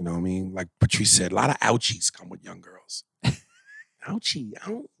 You know what I mean? Like Patrice said, a lot of ouchies come with young girls. Ouchie,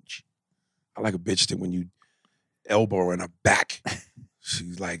 ouch. I like a bitch that when you elbow her in her back,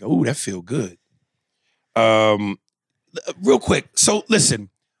 she's like, oh, that feel good. Real quick. So listen,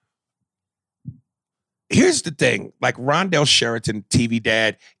 here's the thing. Like Rondell Sheraton, TV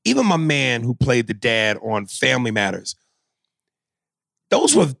dad, even my man who played the dad on Family Matters,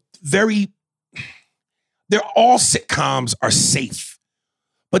 those were they're all sitcoms are safe.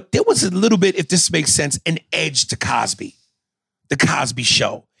 But there was a little bit, if this makes sense, an edge to Cosby, the Cosby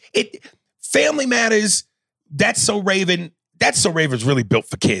Show. Family Matters, That's So Raven is really built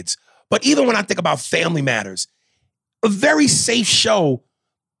for kids. But even when I think about Family Matters, a very safe show,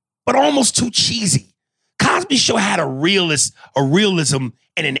 but almost too cheesy. Cosby Show had a realism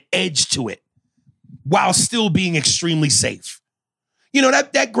and an edge to it while still being extremely safe. You know,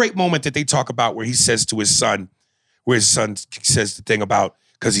 that great moment that they talk about where he says to his son, where his son says the thing about,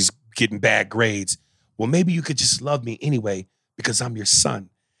 because he's getting bad grades, well, maybe you could just love me anyway because I'm your son.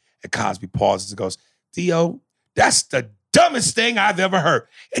 And Cosby pauses and goes, Theo, that's the dumbest thing I've ever heard.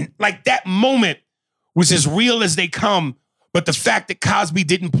 And like that moment was as real as they come, but the fact that Cosby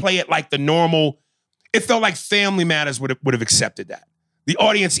didn't play it like the normal, it felt like Family Matters would have accepted that. The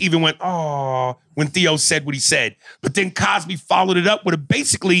audience even went, oh, when Theo said what he said. But then Cosby followed it up with a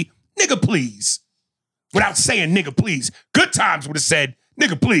basically, nigga, please. Without saying nigga, please. Good Times would have said,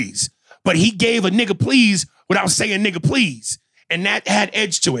 nigga, please. But he gave a nigga, please without saying nigga, please. And that had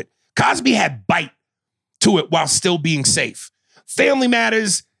edge to it. Cosby had bite to it while still being safe. Family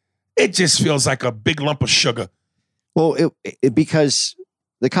Matters, it just feels like a big lump of sugar. Well, because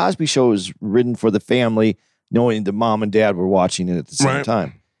the Cosby Show is written for the family, knowing that mom and dad were watching it at the same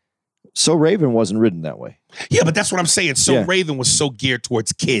time. So Raven wasn't written that way. Yeah, but that's what I'm saying. So Raven was so geared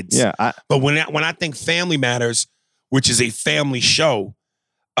towards kids. Yeah. But when I think Family Matters, which is a family show,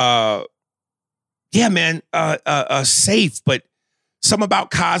 safe, but something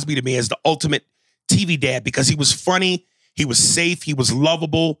about Cosby to me is the ultimate TV dad because he was funny, he was safe, he was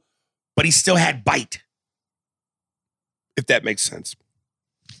lovable, but he still had bite. If that makes sense.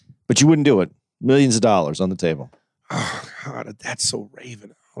 But you wouldn't do it. Millions of dollars on the table. Oh, God, That's So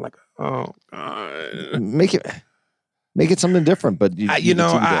Raven. I'm like, oh, God. Make it something different. But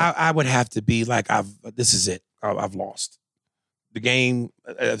I would have to be like, this is it. I've lost. The game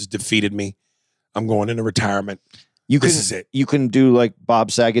has defeated me. I'm going into retirement. This is it. You couldn't do like Bob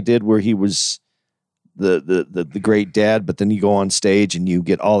Saget did, where he was the great dad, but then you go on stage and you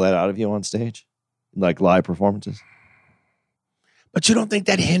get all that out of you on stage, like live performances. But you don't think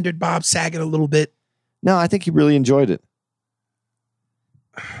that hindered Bob Saget a little bit? No, I think he really enjoyed it.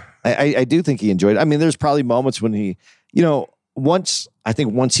 I do think he enjoyed it. I mean, there's probably moments when he, once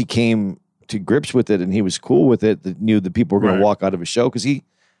he came to grips with it and he was cool with it, that knew that people were going to walk out of his show because he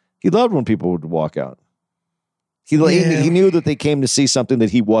loved when people would walk out. He knew that they came to see something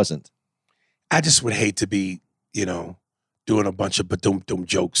that he wasn't. I just would hate to be, doing a bunch of ba-dum-dum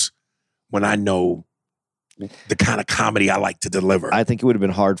jokes when I know the kind of comedy I like to deliver. I think it would have been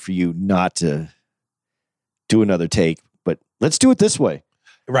hard for you not to do another take, but let's do it this way.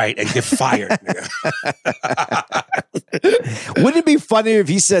 Right, and get fired. Wouldn't it be funnier if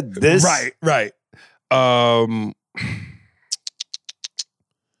he said this? Right.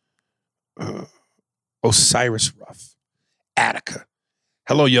 Osiris Ruff, Attica.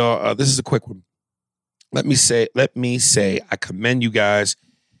 Hello, y'all. This is a quick one. Let me say, I commend you guys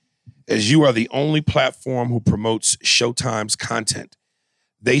as you are the only platform who promotes Showtime's content.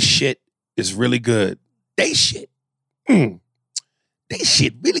 They shit is really good. They shit. They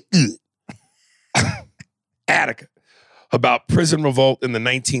shit really good. Attica. About prison revolt in the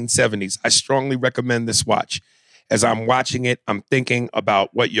 1970s. I strongly recommend this watch. As I'm watching it, I'm thinking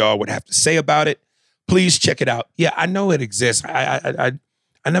about what y'all would have to say about it. Please check it out. Yeah, I know it exists. I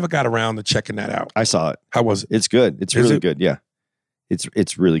never got around to checking that out. I saw it. How was it? It's good. It's really good. Yeah.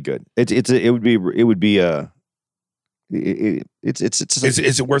 It's really good. Is it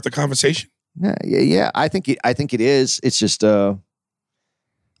worth the conversation? Yeah. I think it is. It's just I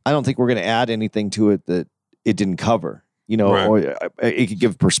don't think we're going to add anything to it that it didn't cover. Or it could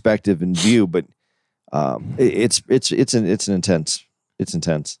give perspective and view, but it's intense. It's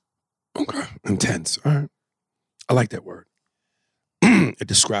intense. Okay, intense. All right, I like that word. It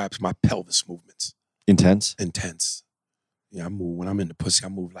describes my pelvis movements. Intense. Yeah, I move when I'm in the pussy. I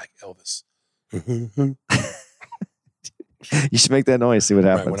move like Elvis. You should make that noise. See what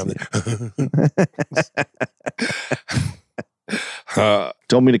happens.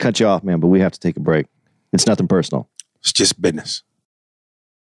 Told me to cut you off, man, but we have to take a break. It's nothing personal. It's just business.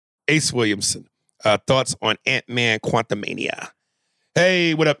 Ace Williamson, thoughts on Ant-Man Quantumania.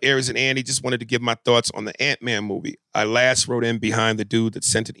 Hey, what up, Aries and Andy? Just wanted to give my thoughts on the Ant-Man movie. I last wrote in behind the dude that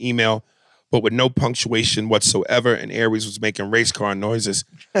sent an email, but with no punctuation whatsoever, and Aries was making race car noises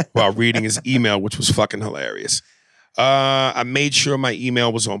while reading his email, which was fucking hilarious. I made sure my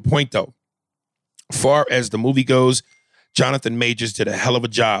email was on point, though. Far as the movie goes, Jonathan Majors did a hell of a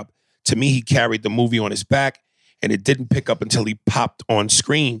job. To me, he carried the movie on his back, and it didn't pick up until he popped on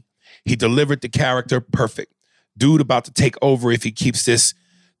screen. He delivered the character perfect. Dude about to take over if he keeps this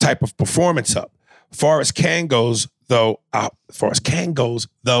type of performance up. Far as Kang goes, though,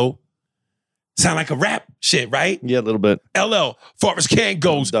 sound like a rap shit, right? Yeah, a little bit. LL. Far as Kang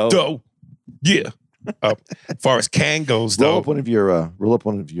goes, though. Yeah. Far as Kang goes, though. Roll up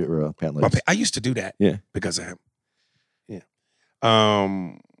one of your pant legs. I used to do that. Yeah. Because of him. Yeah.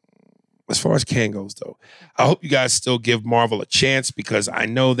 As far as Kang goes, though, I hope you guys still give Marvel a chance because I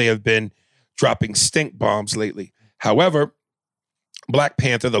know they have been dropping stink bombs lately. However, Black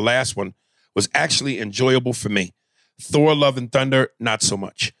Panther, the last one, was actually enjoyable for me. Thor, Love and Thunder, not so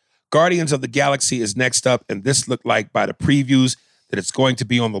much. Guardians of the Galaxy is next up, and this looked like by the previews that it's going to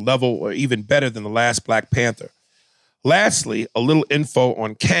be on the level or even better than the last Black Panther. Lastly, a little info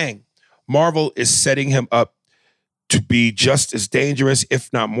on Kang. Marvel is setting him up to be just as dangerous,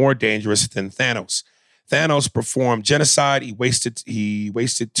 if not more dangerous, than Thanos. Thanos performed genocide. He wasted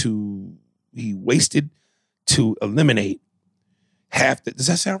to eliminate half the. Does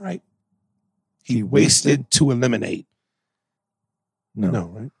that sound right? He wasted to eliminate. No,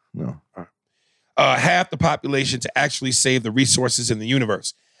 right? No. All right. Half the population to actually save the resources in the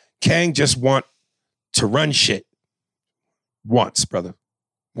universe. Kang just want to run shit. Once, brother.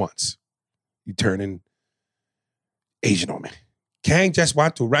 Once. You turning Asian on me. Kang just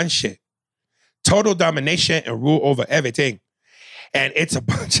want to run shit. Total domination and rule over everything. And it's a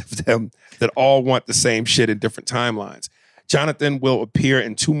bunch of them that all want the same shit in different timelines. Jonathan will appear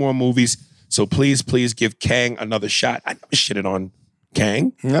in 2 more movies, so please give Kang another shot. I never shitted on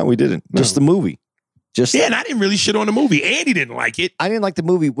Kang. No, we didn't. No. Just the movie. Yeah, and I didn't really shit on the movie. Andy didn't like it. I didn't like the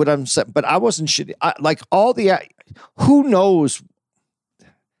movie. But I wasn't shitting. Who knows?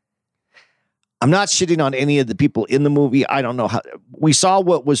 I'm not shitting on any of the people in the movie. I don't know how. We saw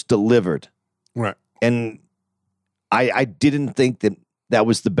what was delivered. Right. And I didn't think that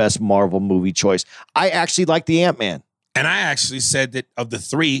was the best Marvel movie choice. I actually liked the Ant-Man. And I actually said that of the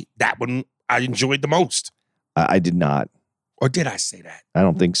 3, that one I enjoyed the most. I did not. Or did I say that? I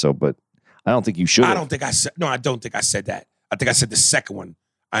don't think so, but I don't think you should. I don't think I said that. I think I said the second one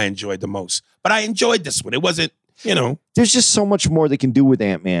I enjoyed the most. But I enjoyed this one. It wasn't, There's just so much more they can do with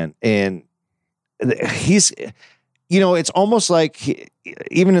Ant-Man. And he's, it's almost like,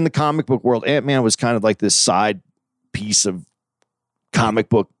 even in the comic book world, Ant-Man was kind of like this side piece of comic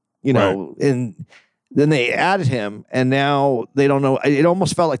book, Right. And then they added him, and now they don't know. It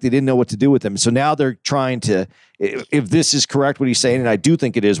almost felt like they didn't know what to do with him. So now they're trying to, if this is correct what he's saying, and I do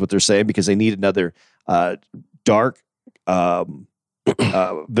think it is what they're saying, because they need another dark villain,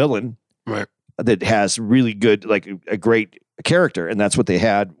 Right. that has really good, like a great character, and that's what they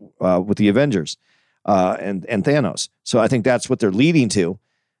had with the Avengers and Thanos. So I think that's what they're leading to.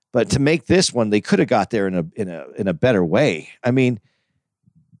 But to make this one, they could have got there in a better way. I mean,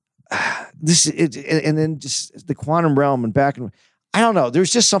 and then just the quantum realm and back and I don't know.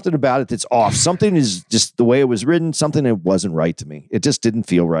 There's just something about it that's off. Something is just the way it was written. Something that wasn't right to me. It just didn't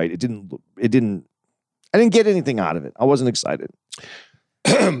feel right. I didn't get anything out of it. I wasn't excited.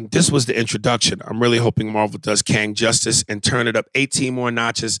 This was the introduction. I'm really hoping Marvel does Kang justice and turn it up 18 more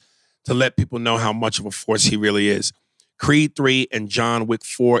notches to let people know how much of a force he really is. Creed 3 and John Wick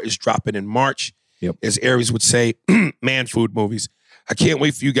 4 is dropping in March. Yep. As Aries would say, man food movies. I can't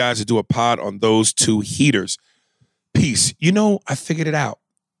wait for you guys to do a pod on those 2 heaters. Peace. I figured it out.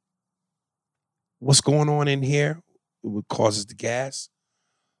 What's going on in here? What causes the gas?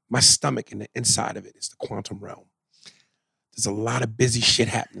 My stomach and the inside of it is the quantum realm. There's a lot of busy shit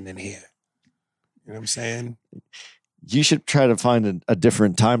happening in here. You know what I'm saying? You should try to find a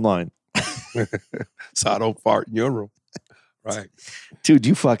different timeline. So I don't fart in your room. Right. Dude,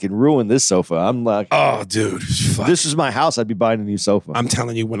 you fucking ruined this sofa. I'm like, oh, dude. Fuck. This is my house. I'd be buying a new sofa. I'm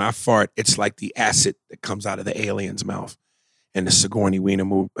telling you, when I fart, it's like the acid that comes out of the alien's mouth. And the Sigourney Weaver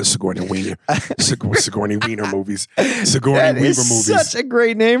movies. That Weaver is movies. Such a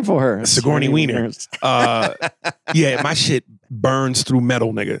great name for her. Sigourney Weaver. Yeah, my shit burns through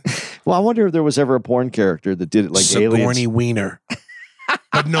metal, nigga. Well, I wonder if there was ever a porn character that did it like Sigourney aliens. Wiener.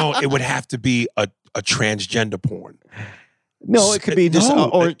 But no, it would have to be a transgender porn. No, it could be just,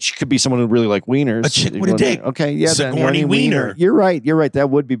 or it could be someone who really like wieners. A chick with a dick. Okay, yeah. Sigourney Weaver. You're right. That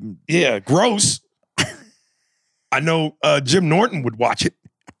would be. Yeah, gross. I know Jim Norton would watch it.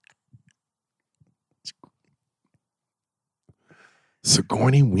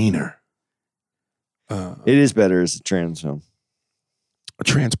 Sigourney Weaver. It is better as a trans film. A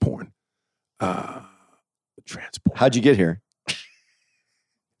trans porn. Trans porn. How'd you get here?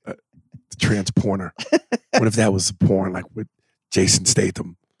 The trans porner. What if that was a porn like with Jason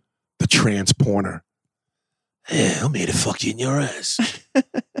Statham? The trans porner. Yeah, I'm here to fuck you in your ass.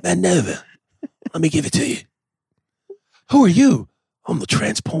 Bend over. Let me give it to you. Who are you? I'm the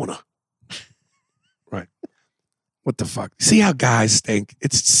transporter. Right. What the fuck? See how guys think?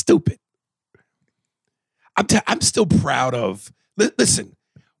 It's stupid. I'm still proud of. Listen,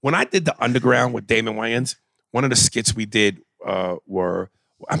 when I did the Underground with Damon Wayans, one of the skits we did were.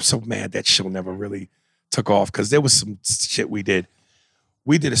 I'm so mad that show never really took off because there was some shit we did.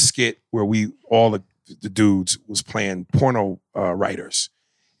 We did a skit where all the dudes was playing porno writers,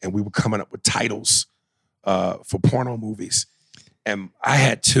 and we were coming up with titles for porno movies. And I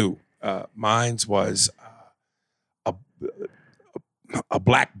had two. Mine's was a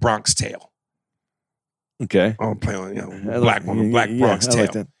Black Bronx Tale. Okay. I'm playing, Black Bronx Tale.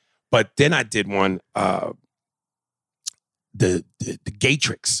 Like that. But then I did one, the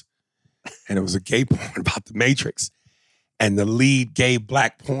Gatrix, and it was a gay porn about the Matrix, and the lead gay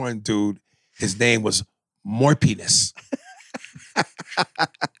black porn dude, his name was Morpenis.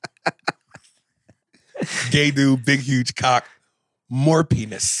 Gay dude, big huge cock,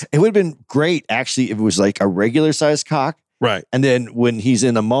 Morpenis. It would have been great actually if it was like a regular sized cock, Right. and then when he's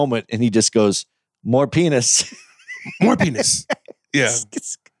in a moment and he just goes more penis, Morpenis. Yeah.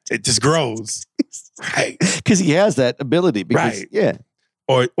 It just grows. Right. because he has that ability. Because, Right. Yeah.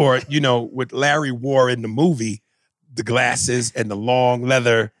 Or with Larry Warr in the movie, the glasses and the long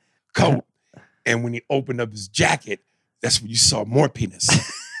leather coat. And when he opened up his jacket, that's when you saw more penis.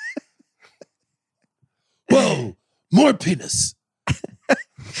 Whoa, more penis.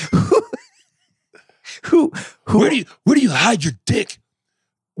 Who? Where do you hide your dick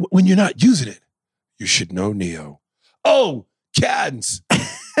when you're not using it? You should know, Neo. Oh, cans.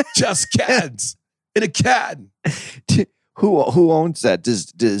 Just cans. In a can. Who owns that?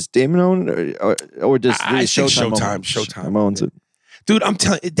 Does Damon own or does I think Showtime? Showtime owns it. Dude, I'm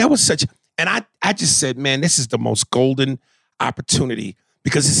telling you, that was such, and I just said, man, this is the most golden opportunity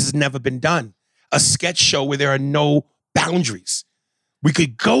because this has never been done. A sketch show where there are no boundaries. We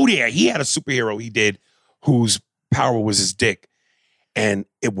could go there. He had a superhero he did whose power was his dick, and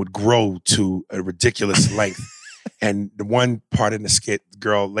it would grow to a ridiculous length. And the one part in the skit,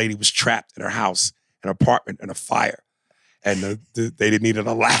 the lady was trapped in her house, an apartment, in a fire, and they needed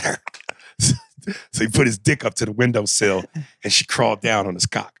a ladder. So he put his dick up to the windowsill, and she crawled down on his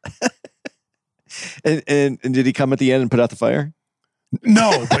cock. And did he come at the end and put out the fire?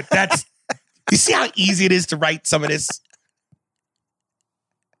 No, but that's, you see how easy it is to write some of this?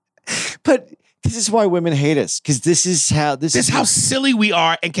 But this is why women hate us, because this is how silly we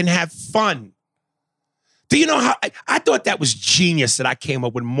are and can have fun. Do you know how I thought that was genius that I came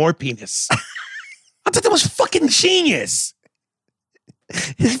up with more penis? I thought that was fucking genius.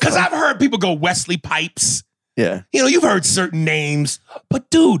 Because I've heard people go Wesley Pipes. Yeah. You've heard certain names, but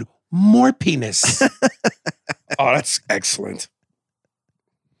dude, more penis. Oh, that's excellent.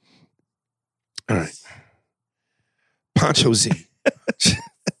 All right. Pancho Z.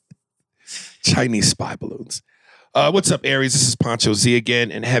 Chinese spy balloons. What's up, Aries? This is Pancho Z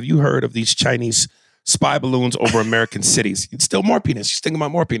again. And have you heard of these Chinese spy balloons over American cities? It's still more penis. You're thinking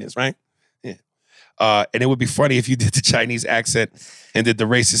about more penis, right? Yeah. And it would be funny if you did the Chinese accent and did the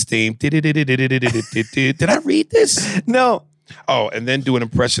racist theme. Did I read this? No. Oh, and then do an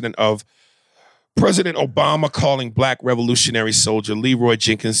impression of President Obama calling black revolutionary soldier Leroy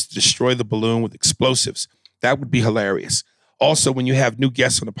Jenkins to destroy the balloon with explosives. That would be hilarious. Also, when you have new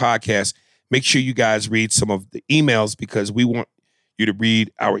guests on the podcast, make sure you guys read some of the emails because we want you to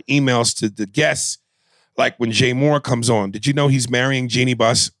read our emails to the guests. Like when Jay Moore comes on. Did you know he's marrying Jeannie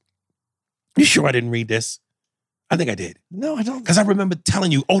Buss? You sure I didn't read this? I think I did. No, I don't. Because I remember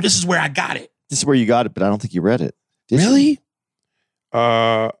telling you, this is where I got it. This is where you got it, but I don't think you read it. Did you? Really?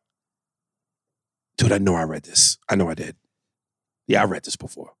 Dude, I know I read this. I know I did. Yeah, I read this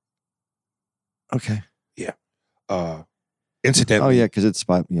before. Okay. Yeah. Incidentally. Oh, yeah, because it's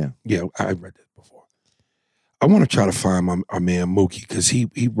spy. Yeah. Yeah, I read it before. I want to try to find our man Mookie because he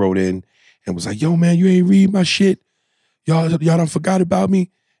wrote in and was like, yo, man, you ain't read my shit. Y'all done forgot about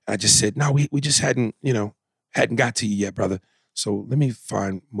me. And I just said, no, we just hadn't got to you yet, brother. So let me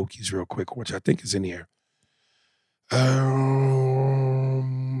find Mookie's real quick, which I think is in here. More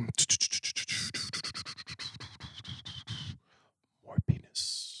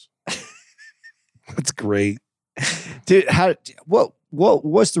penis. That's great. What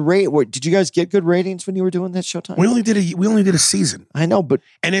was the rate? Did you guys get good ratings when you were doing that Showtime? We only did a season. I know, but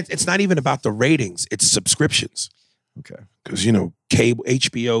And it's not even about the ratings, it's subscriptions. okay. Because, cable,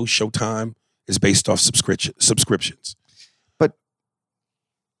 HBO, Showtime is based off subscriptions. But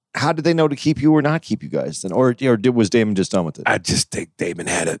how did they know to keep you or not keep you guys then? Or was Damon just done with it? I just think Damon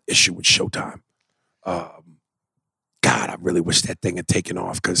had an issue with Showtime. God, I really wish that thing had taken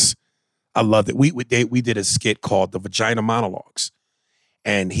off because I loved it. We did a skit called The Vagina Monologues,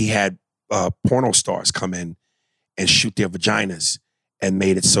 and he had porno stars come in and shoot their vaginas and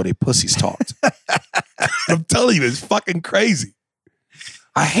made it so their pussies talked. I'm telling you, it's fucking crazy.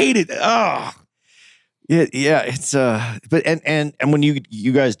 I hate it. Oh. Yeah, it's but and when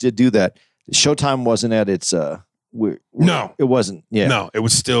you guys did do that, Showtime wasn't at its No. it wasn't. Yeah. No, it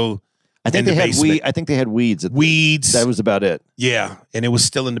was still I think in they the had basement. I think they had weeds. Weeds. That was about it. Yeah, and it was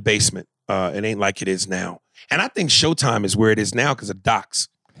still in the basement. It ain't like it is now. And I think Showtime is where it is now because of docs.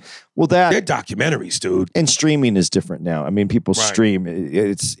 Well, They're documentaries, dude. and streaming is different now. I mean, people Right. stream.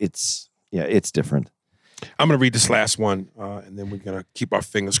 It's different. I'm going to read this last one, and then we're going to keep our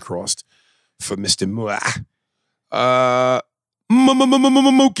fingers crossed for Mr.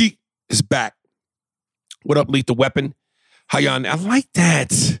 Mookie is back. What up, Lethal Weapon? How y'all? I like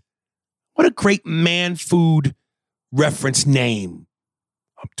that. What a great man food reference name.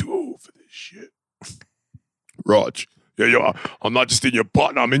 I'm too old for this shit. Raj. Yeah, yo, I'm not just in your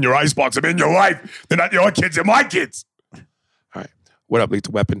partner. I'm in your icebox. I'm in your life. They're not your kids. They're my kids. All right. What up,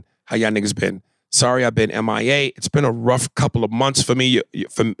 Lethal Weapon? How y'all niggas been? Sorry, I've been MIA. It's been a rough couple of months for me,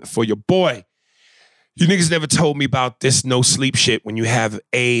 for your boy. You niggas never told me about this no sleep shit when you have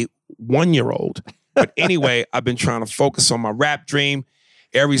a 1-year-old. But anyway, I've been trying to focus on my rap dream.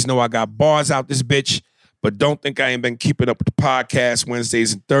 Aries know I got bars out this bitch, but don't think I ain't been keeping up with the podcast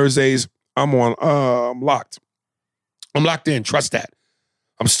Wednesdays and Thursdays. I'm locked. I'm locked in. Trust that.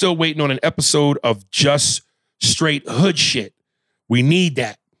 I'm still waiting on an episode of just straight hood shit. We need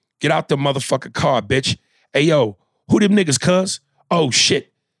that. Get out the motherfucking car, bitch. Hey, yo, who them niggas, cuz? Oh,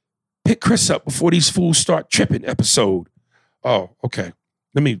 shit. Pick Chris up before these fools start tripping episode. Oh, okay.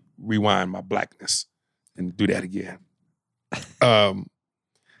 Let me rewind my blackness and do that again.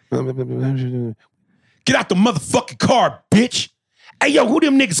 Get out the motherfucking car, bitch. Hey, yo, who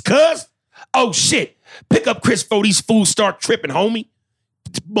them niggas, cuz? Oh, shit. Pick up Chris before these fools start tripping, homie.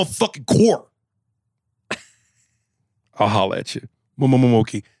 It's motherfucking core. I'll holler at you.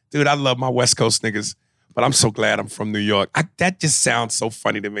 Mookie. Dude, I love my West Coast niggas, but I'm so glad I'm from New York. That just sounds so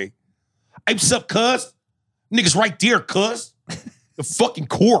funny to me. Hey, what's up, cuz? Niggas right there, cuz. The fucking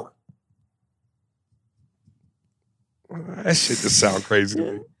core. That shit just sound crazy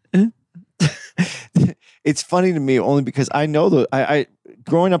to me. It's funny to me only because I know I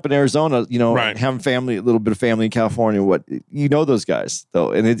growing up in Arizona, Right. having a little bit of family in California. Those guys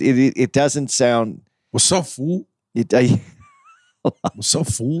though, and it doesn't sound. What's up, fool? What's up,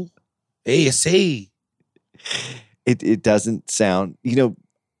 fool? ASA. It doesn't sound,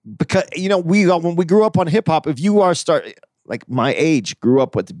 because when we grew up on hip hop, if you are like my age, grew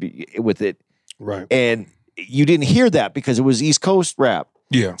up with it, Right. and you didn't hear that because it was East Coast rap.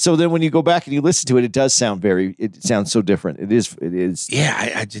 Yeah. So then when you go back and you listen to it, it does sound it sounds so different. It is.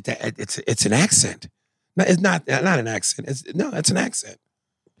 Yeah, it's an accent. No, it's not an accent. It's an accent.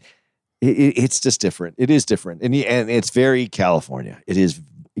 It's just different. It is different, and it's very California. It is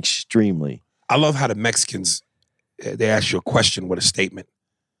extremely. I love how the Mexicans, they ask you a question with a statement.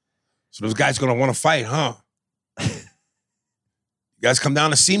 So those guys gonna want to fight, huh? You guys come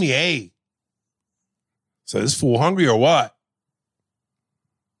down to see me, hey. So this fool hungry or what?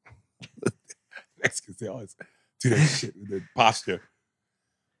 Mexicans, they always do that shit with their posture.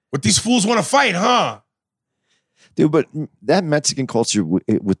 What these fools want to fight, huh? Dude, but that Mexican culture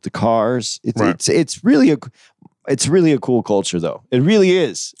with the cars, Right. it's really a cool culture though. It really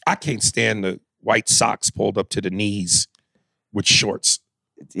is. I can't stand the white socks pulled up to the knees with shorts.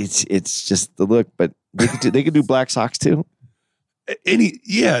 It's just the look, but they could do black socks too.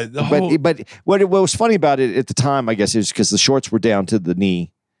 But what was funny about it at the time, I guess, is because the shorts were down to the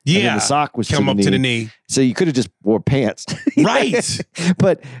knee. And then Yeah, the sock was come up to the knee. So you could have just wore pants. Right.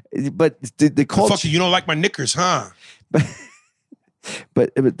 But the culture. Fuck you don't like my knickers, huh?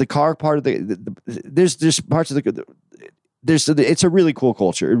 But the car part of there's parts of it's a really cool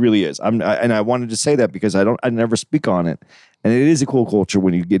culture. It really is. And I wanted to say that because I never speak on it, and it is a cool culture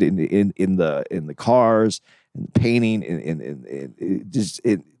when you get in the cars and the painting and just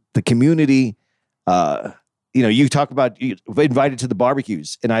the community. You talk about invited to the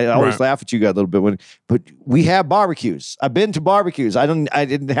barbecues, and I always laugh at you guys a little bit but we have barbecues. I've been to barbecues. I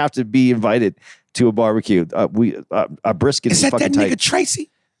didn't have to be invited. to a barbecue. Our brisket Is that fucking nigga tight.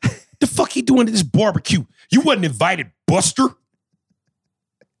 Tracy? The fuck he doing at this barbecue? You wasn't invited, Buster.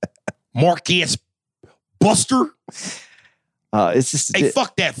 Mark-ass Buster. It's just Hey,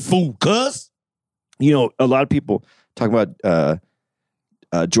 fuck that fool, cuz. you know, a lot of people talk about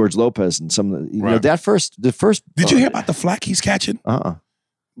George Lopez and some of the, you know, Right. the first. Did you hear about the flack he's catching? Uh-uh.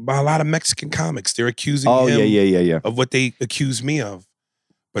 By a lot of Mexican comics. They're accusing Oh him yeah. of what they accuse me of.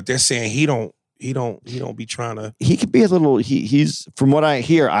 But they're saying he don't be trying to. He could be a little. He's from what I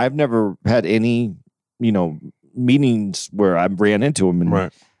hear. I've never had any, you know, meetings where I ran into him,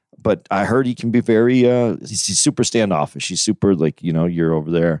 and, but I heard he can be very. He's super standoffish. He's super like, you know, you're over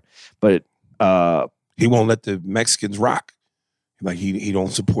there, but He won't let the Mexicans rock. Like he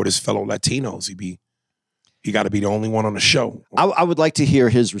don't support his fellow Latinos. He got to be the only one on the show. I would like to hear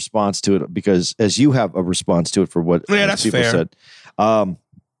his response to it, because as you have a response to it for what that's people fair. said.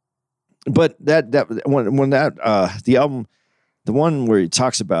 But that when that the album, the one where he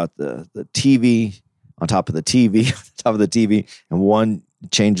talks about the TV on top of the TV, on top of the TV, and one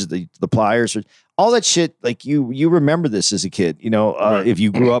changes the pliers, or all that shit. Like you remember this as a kid, you know, if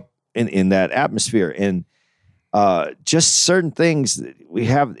you grew up in that atmosphere, and just certain things that we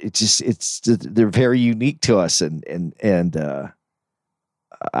have. They're very unique to us, and I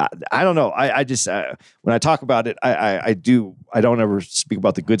don't know. I just when I talk about it, I don't ever speak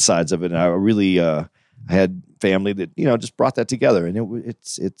about the good sides of it. And I really I had family that, you know, just brought that together, and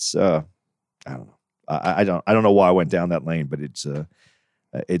it's I don't know. I don't know why I went down that lane, but it's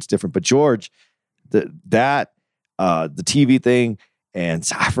different. But George, the TV thing, and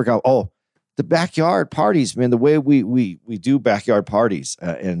I forgot. Oh, the backyard parties, man. The way we do backyard parties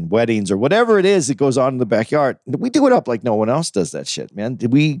and weddings or whatever it is that goes on in the backyard, we do it up like no one else does that shit, man.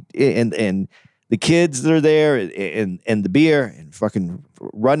 And the kids that are there, and the beer, and fucking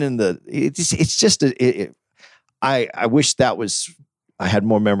running it's just I wish I had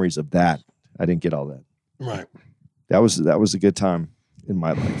more memories of that. I didn't get all that. Right. That was a good time in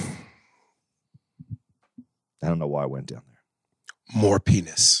my life. I don't know why I went down there. More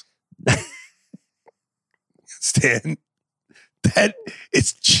penis. Stan, that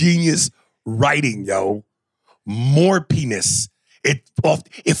it's genius writing, yo. More penis. It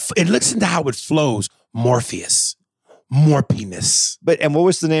listen to how it flows. Morpheus. More penis. And what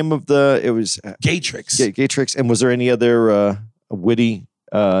was the name of it was Gaytrix. Gaytrix. And was there any other witty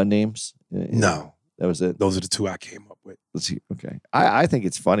names? No. That was it. Those are the two I came up with. Let's see. Okay. I think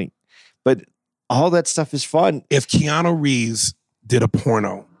it's funny, but all that stuff is fun. If Keanu Reeves did a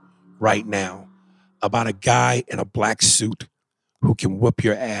porno right now about a guy in a black suit who can whoop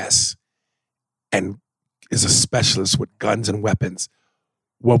your ass and is a specialist with guns and weapons,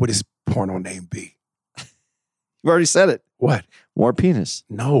 what would his porno name be? You've already said it. What? More penis.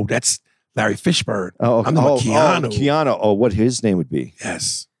 No, that's Larry Fishburne. Oh, okay. I'm talking about Keanu. Keanu. Oh, what his name would be?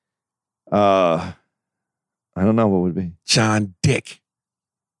 Yes. I don't know what would be. John Dick.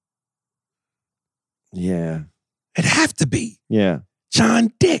 Yeah. It'd have to be. Yeah.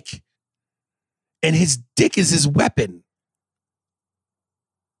 John Dick. And his dick is his weapon.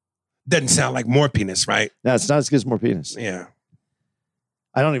 Doesn't sound like more penis, right? No, it's not as good as more penis. Yeah.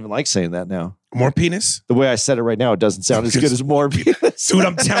 I don't even like saying that now. More penis? The way I said it right now, it doesn't sound as good as more penis. Dude,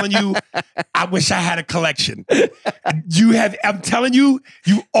 I'm telling you, I wish I had a collection. I'm telling you,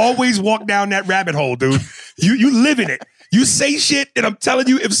 you always walk down that rabbit hole, dude. You live in it. You say shit, and I'm telling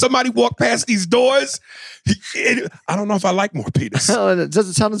you, if somebody walked past these doors, I don't know if I like more penis. It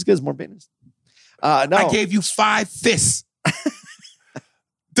doesn't sound as good as more penis. No. I gave you 5 fists.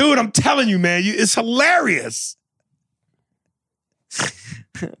 Dude, I'm telling you, man, it's hilarious.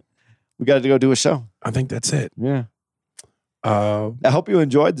 We got to go do a show. I think that's it. Yeah. I hope you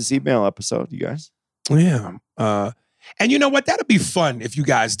enjoyed this email episode, you guys. Yeah. And you know what? That'll be fun if you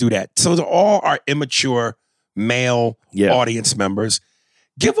guys do that. So to all our immature male audience members,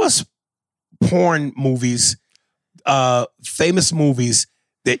 give us porn movies, famous movies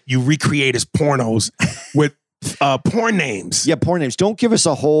that you recreate as pornos with porn names. Yeah, porn names. Don't give us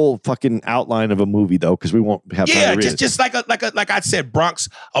a whole fucking outline of a movie though, because we won't have time to read it. just like I said,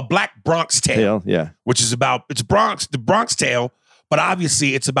 a Black Bronx Tale. Yeah. Which is about the Bronx Tale, but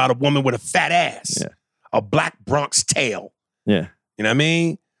obviously it's about a woman with a fat ass. Yeah. A Black Bronx Tale. Yeah. You know what I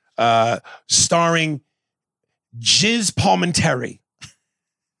mean? Starring Jiz Palminteri.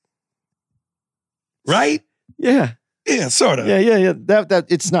 Right? Yeah. Yeah, sort of. Yeah. That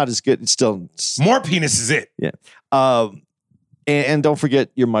it's not as good. It's still More penis is it. Yeah. And don't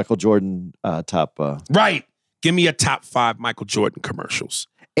forget your Michael Jordan top. Right. Give me a top 5 Michael Jordan commercials.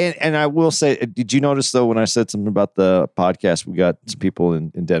 And I will say, did you notice though when I said something about the podcast, we got some people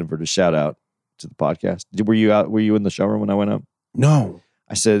in Denver to shout out to the podcast. Were you out? Were you in the showroom when I went up? No.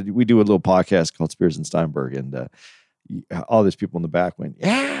 I said, we do a little podcast called Spears and Steinberg. And all these people in the back went,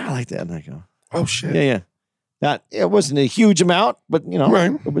 yeah, I like that. And I go, Oh, shit. yeah. It wasn't a huge amount, but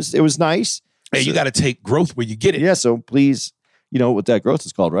Right. it was nice. Hey, you got to take growth where you get it. Yeah. So please, you know what that growth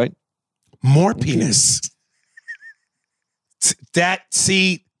is called, right? More penis.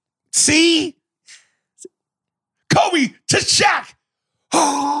 See? Kobe to Shaq.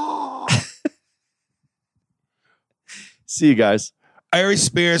 See you guys. Ari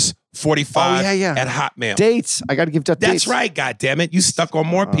Spears, 45 at Hotmail. Dates. I got to give that That's dates. right, goddammit. You stuck on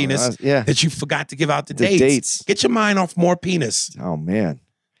more penis yeah. that you forgot to give out the The dates. Get your mind off more penis. Oh, man.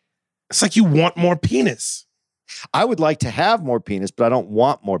 It's like you want more penis. I would like to have more penis, but I don't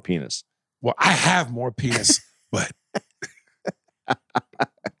want more penis. Well, I have more penis, but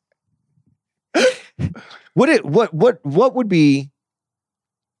What would be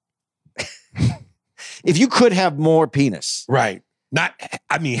if you could have more penis? right.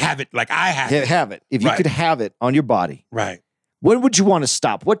 Have it like I have it. Have it. If you Right. could have it on your body, Right. when would you want to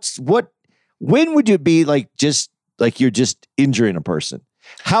stop? When would it be like just like you're just injuring a person?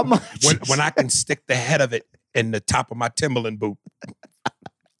 How much? When I can stick the head of it in the top of my Timberland boot.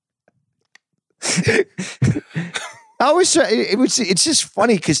 I always try, it's just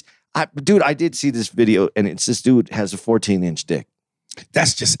funny because I did see this video and it's this dude has a 14-inch dick.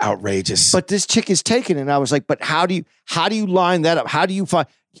 That's just outrageous. But this chick is taken, and I was like, but how do you line that up? How do you find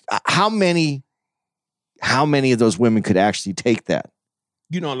how many of those women could actually take that?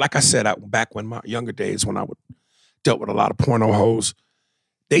 you know, like I said, back when my younger days, when I dealt with a lot of porno hoes,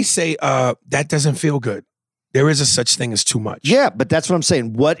 they say that doesn't feel good. There is a such thing as too much. Yeah, but that's what I'm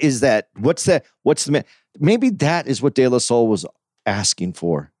saying. What is that? What's the maybe that is what De La Soul was asking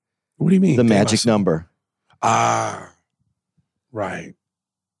for. What do you mean? The magic number. Ah, right.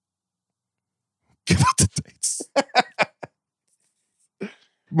 Give out the dates.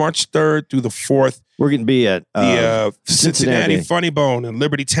 March 3rd through the 4th. We're going to be at the Cincinnati Funny Bone in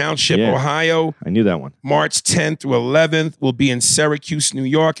Liberty Township, Ohio. I knew that one. March 10th through 11th. We'll be in Syracuse, New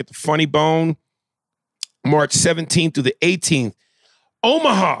York at the Funny Bone. March 17th through the 18th.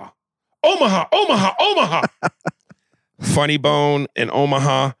 Omaha. Funny Bone in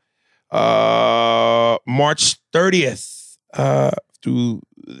Omaha. March 30th through.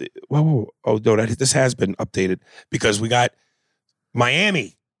 This has been updated because we got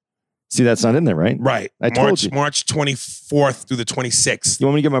Miami. See, that's not in there, right? Right. I told you. March 24th through the 26th. You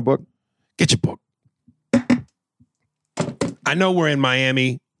want me to get my book? Get your book. I know we're in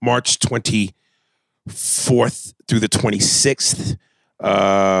Miami, March 24th through the 26th.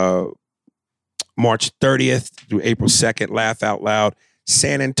 March 30th through April 2nd, Laugh Out Loud,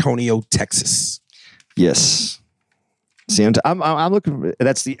 San Antonio, Texas. Yes. See, I'm looking.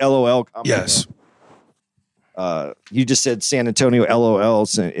 That's the LOL. Yes. You just said San Antonio LOL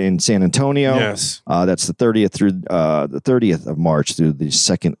in San Antonio. Yes. That's the 30th through the 30th of March through the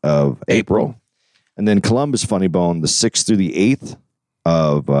 2nd of April. And then Columbus Funny Bone, the 6th through the 8th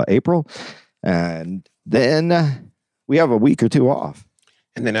of April. And then we have a week or two off.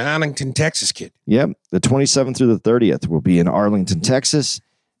 And then Arlington, Texas, kid. Yep. The 27th through the 30th will be in Arlington, Texas,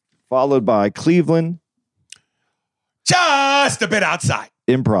 followed by Cleveland. Just a bit outside.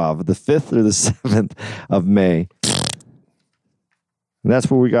 Improv, the 5th through the 7th of May. And that's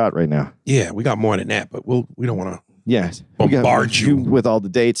what we got right now. Yeah, we got more than that, but we don't want to bombard you with all the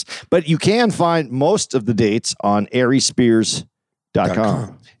dates. But you can find most of the dates on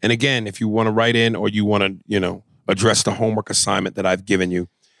ArieSpears.com. And again, if you want to write in or you want to, address the homework assignment that I've given you,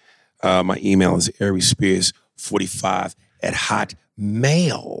 my email is ariespears45 at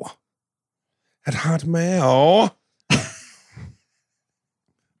Hotmail. At Hotmail.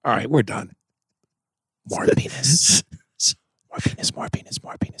 All right, we're done. More penis. More penis, more penis,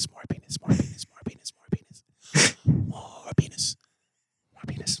 more penis, more penis, more penis, more penis, more penis. More penis. More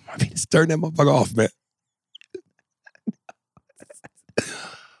penis, more penis. Turn that motherfucker off, man.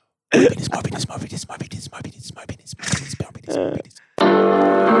 More penis, more penis, more penis, more penis, more penis, more penis, more penis, more penis, more penis.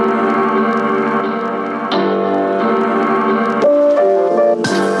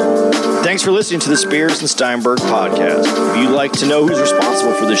 Thanks for listening to the Spears and Steinberg podcast. If you'd like to know who's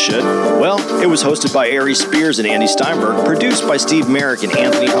responsible for this shit, well, it was hosted by Aries Spears and Andy Steinberg, produced by Steve Merrick and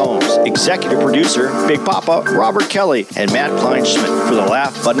Anthony Holmes, executive producer Big Papa Robert Kelly and Matt Kleinschmidt for the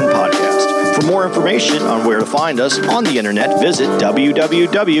Laugh Button podcast. For more information on where to find us on the internet, visit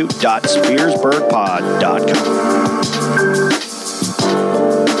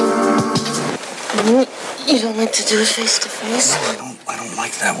www.spearsbergpod.com. You don't like to do it face to face? No, I don't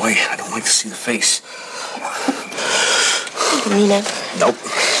like that way. I don't like to see the face. You mean it? Nope.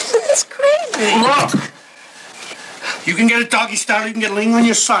 That's great. Look! You can get a doggy style, you can get laying on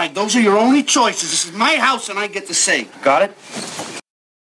your side. Those are your only choices. This is my house and I get to say. Got it?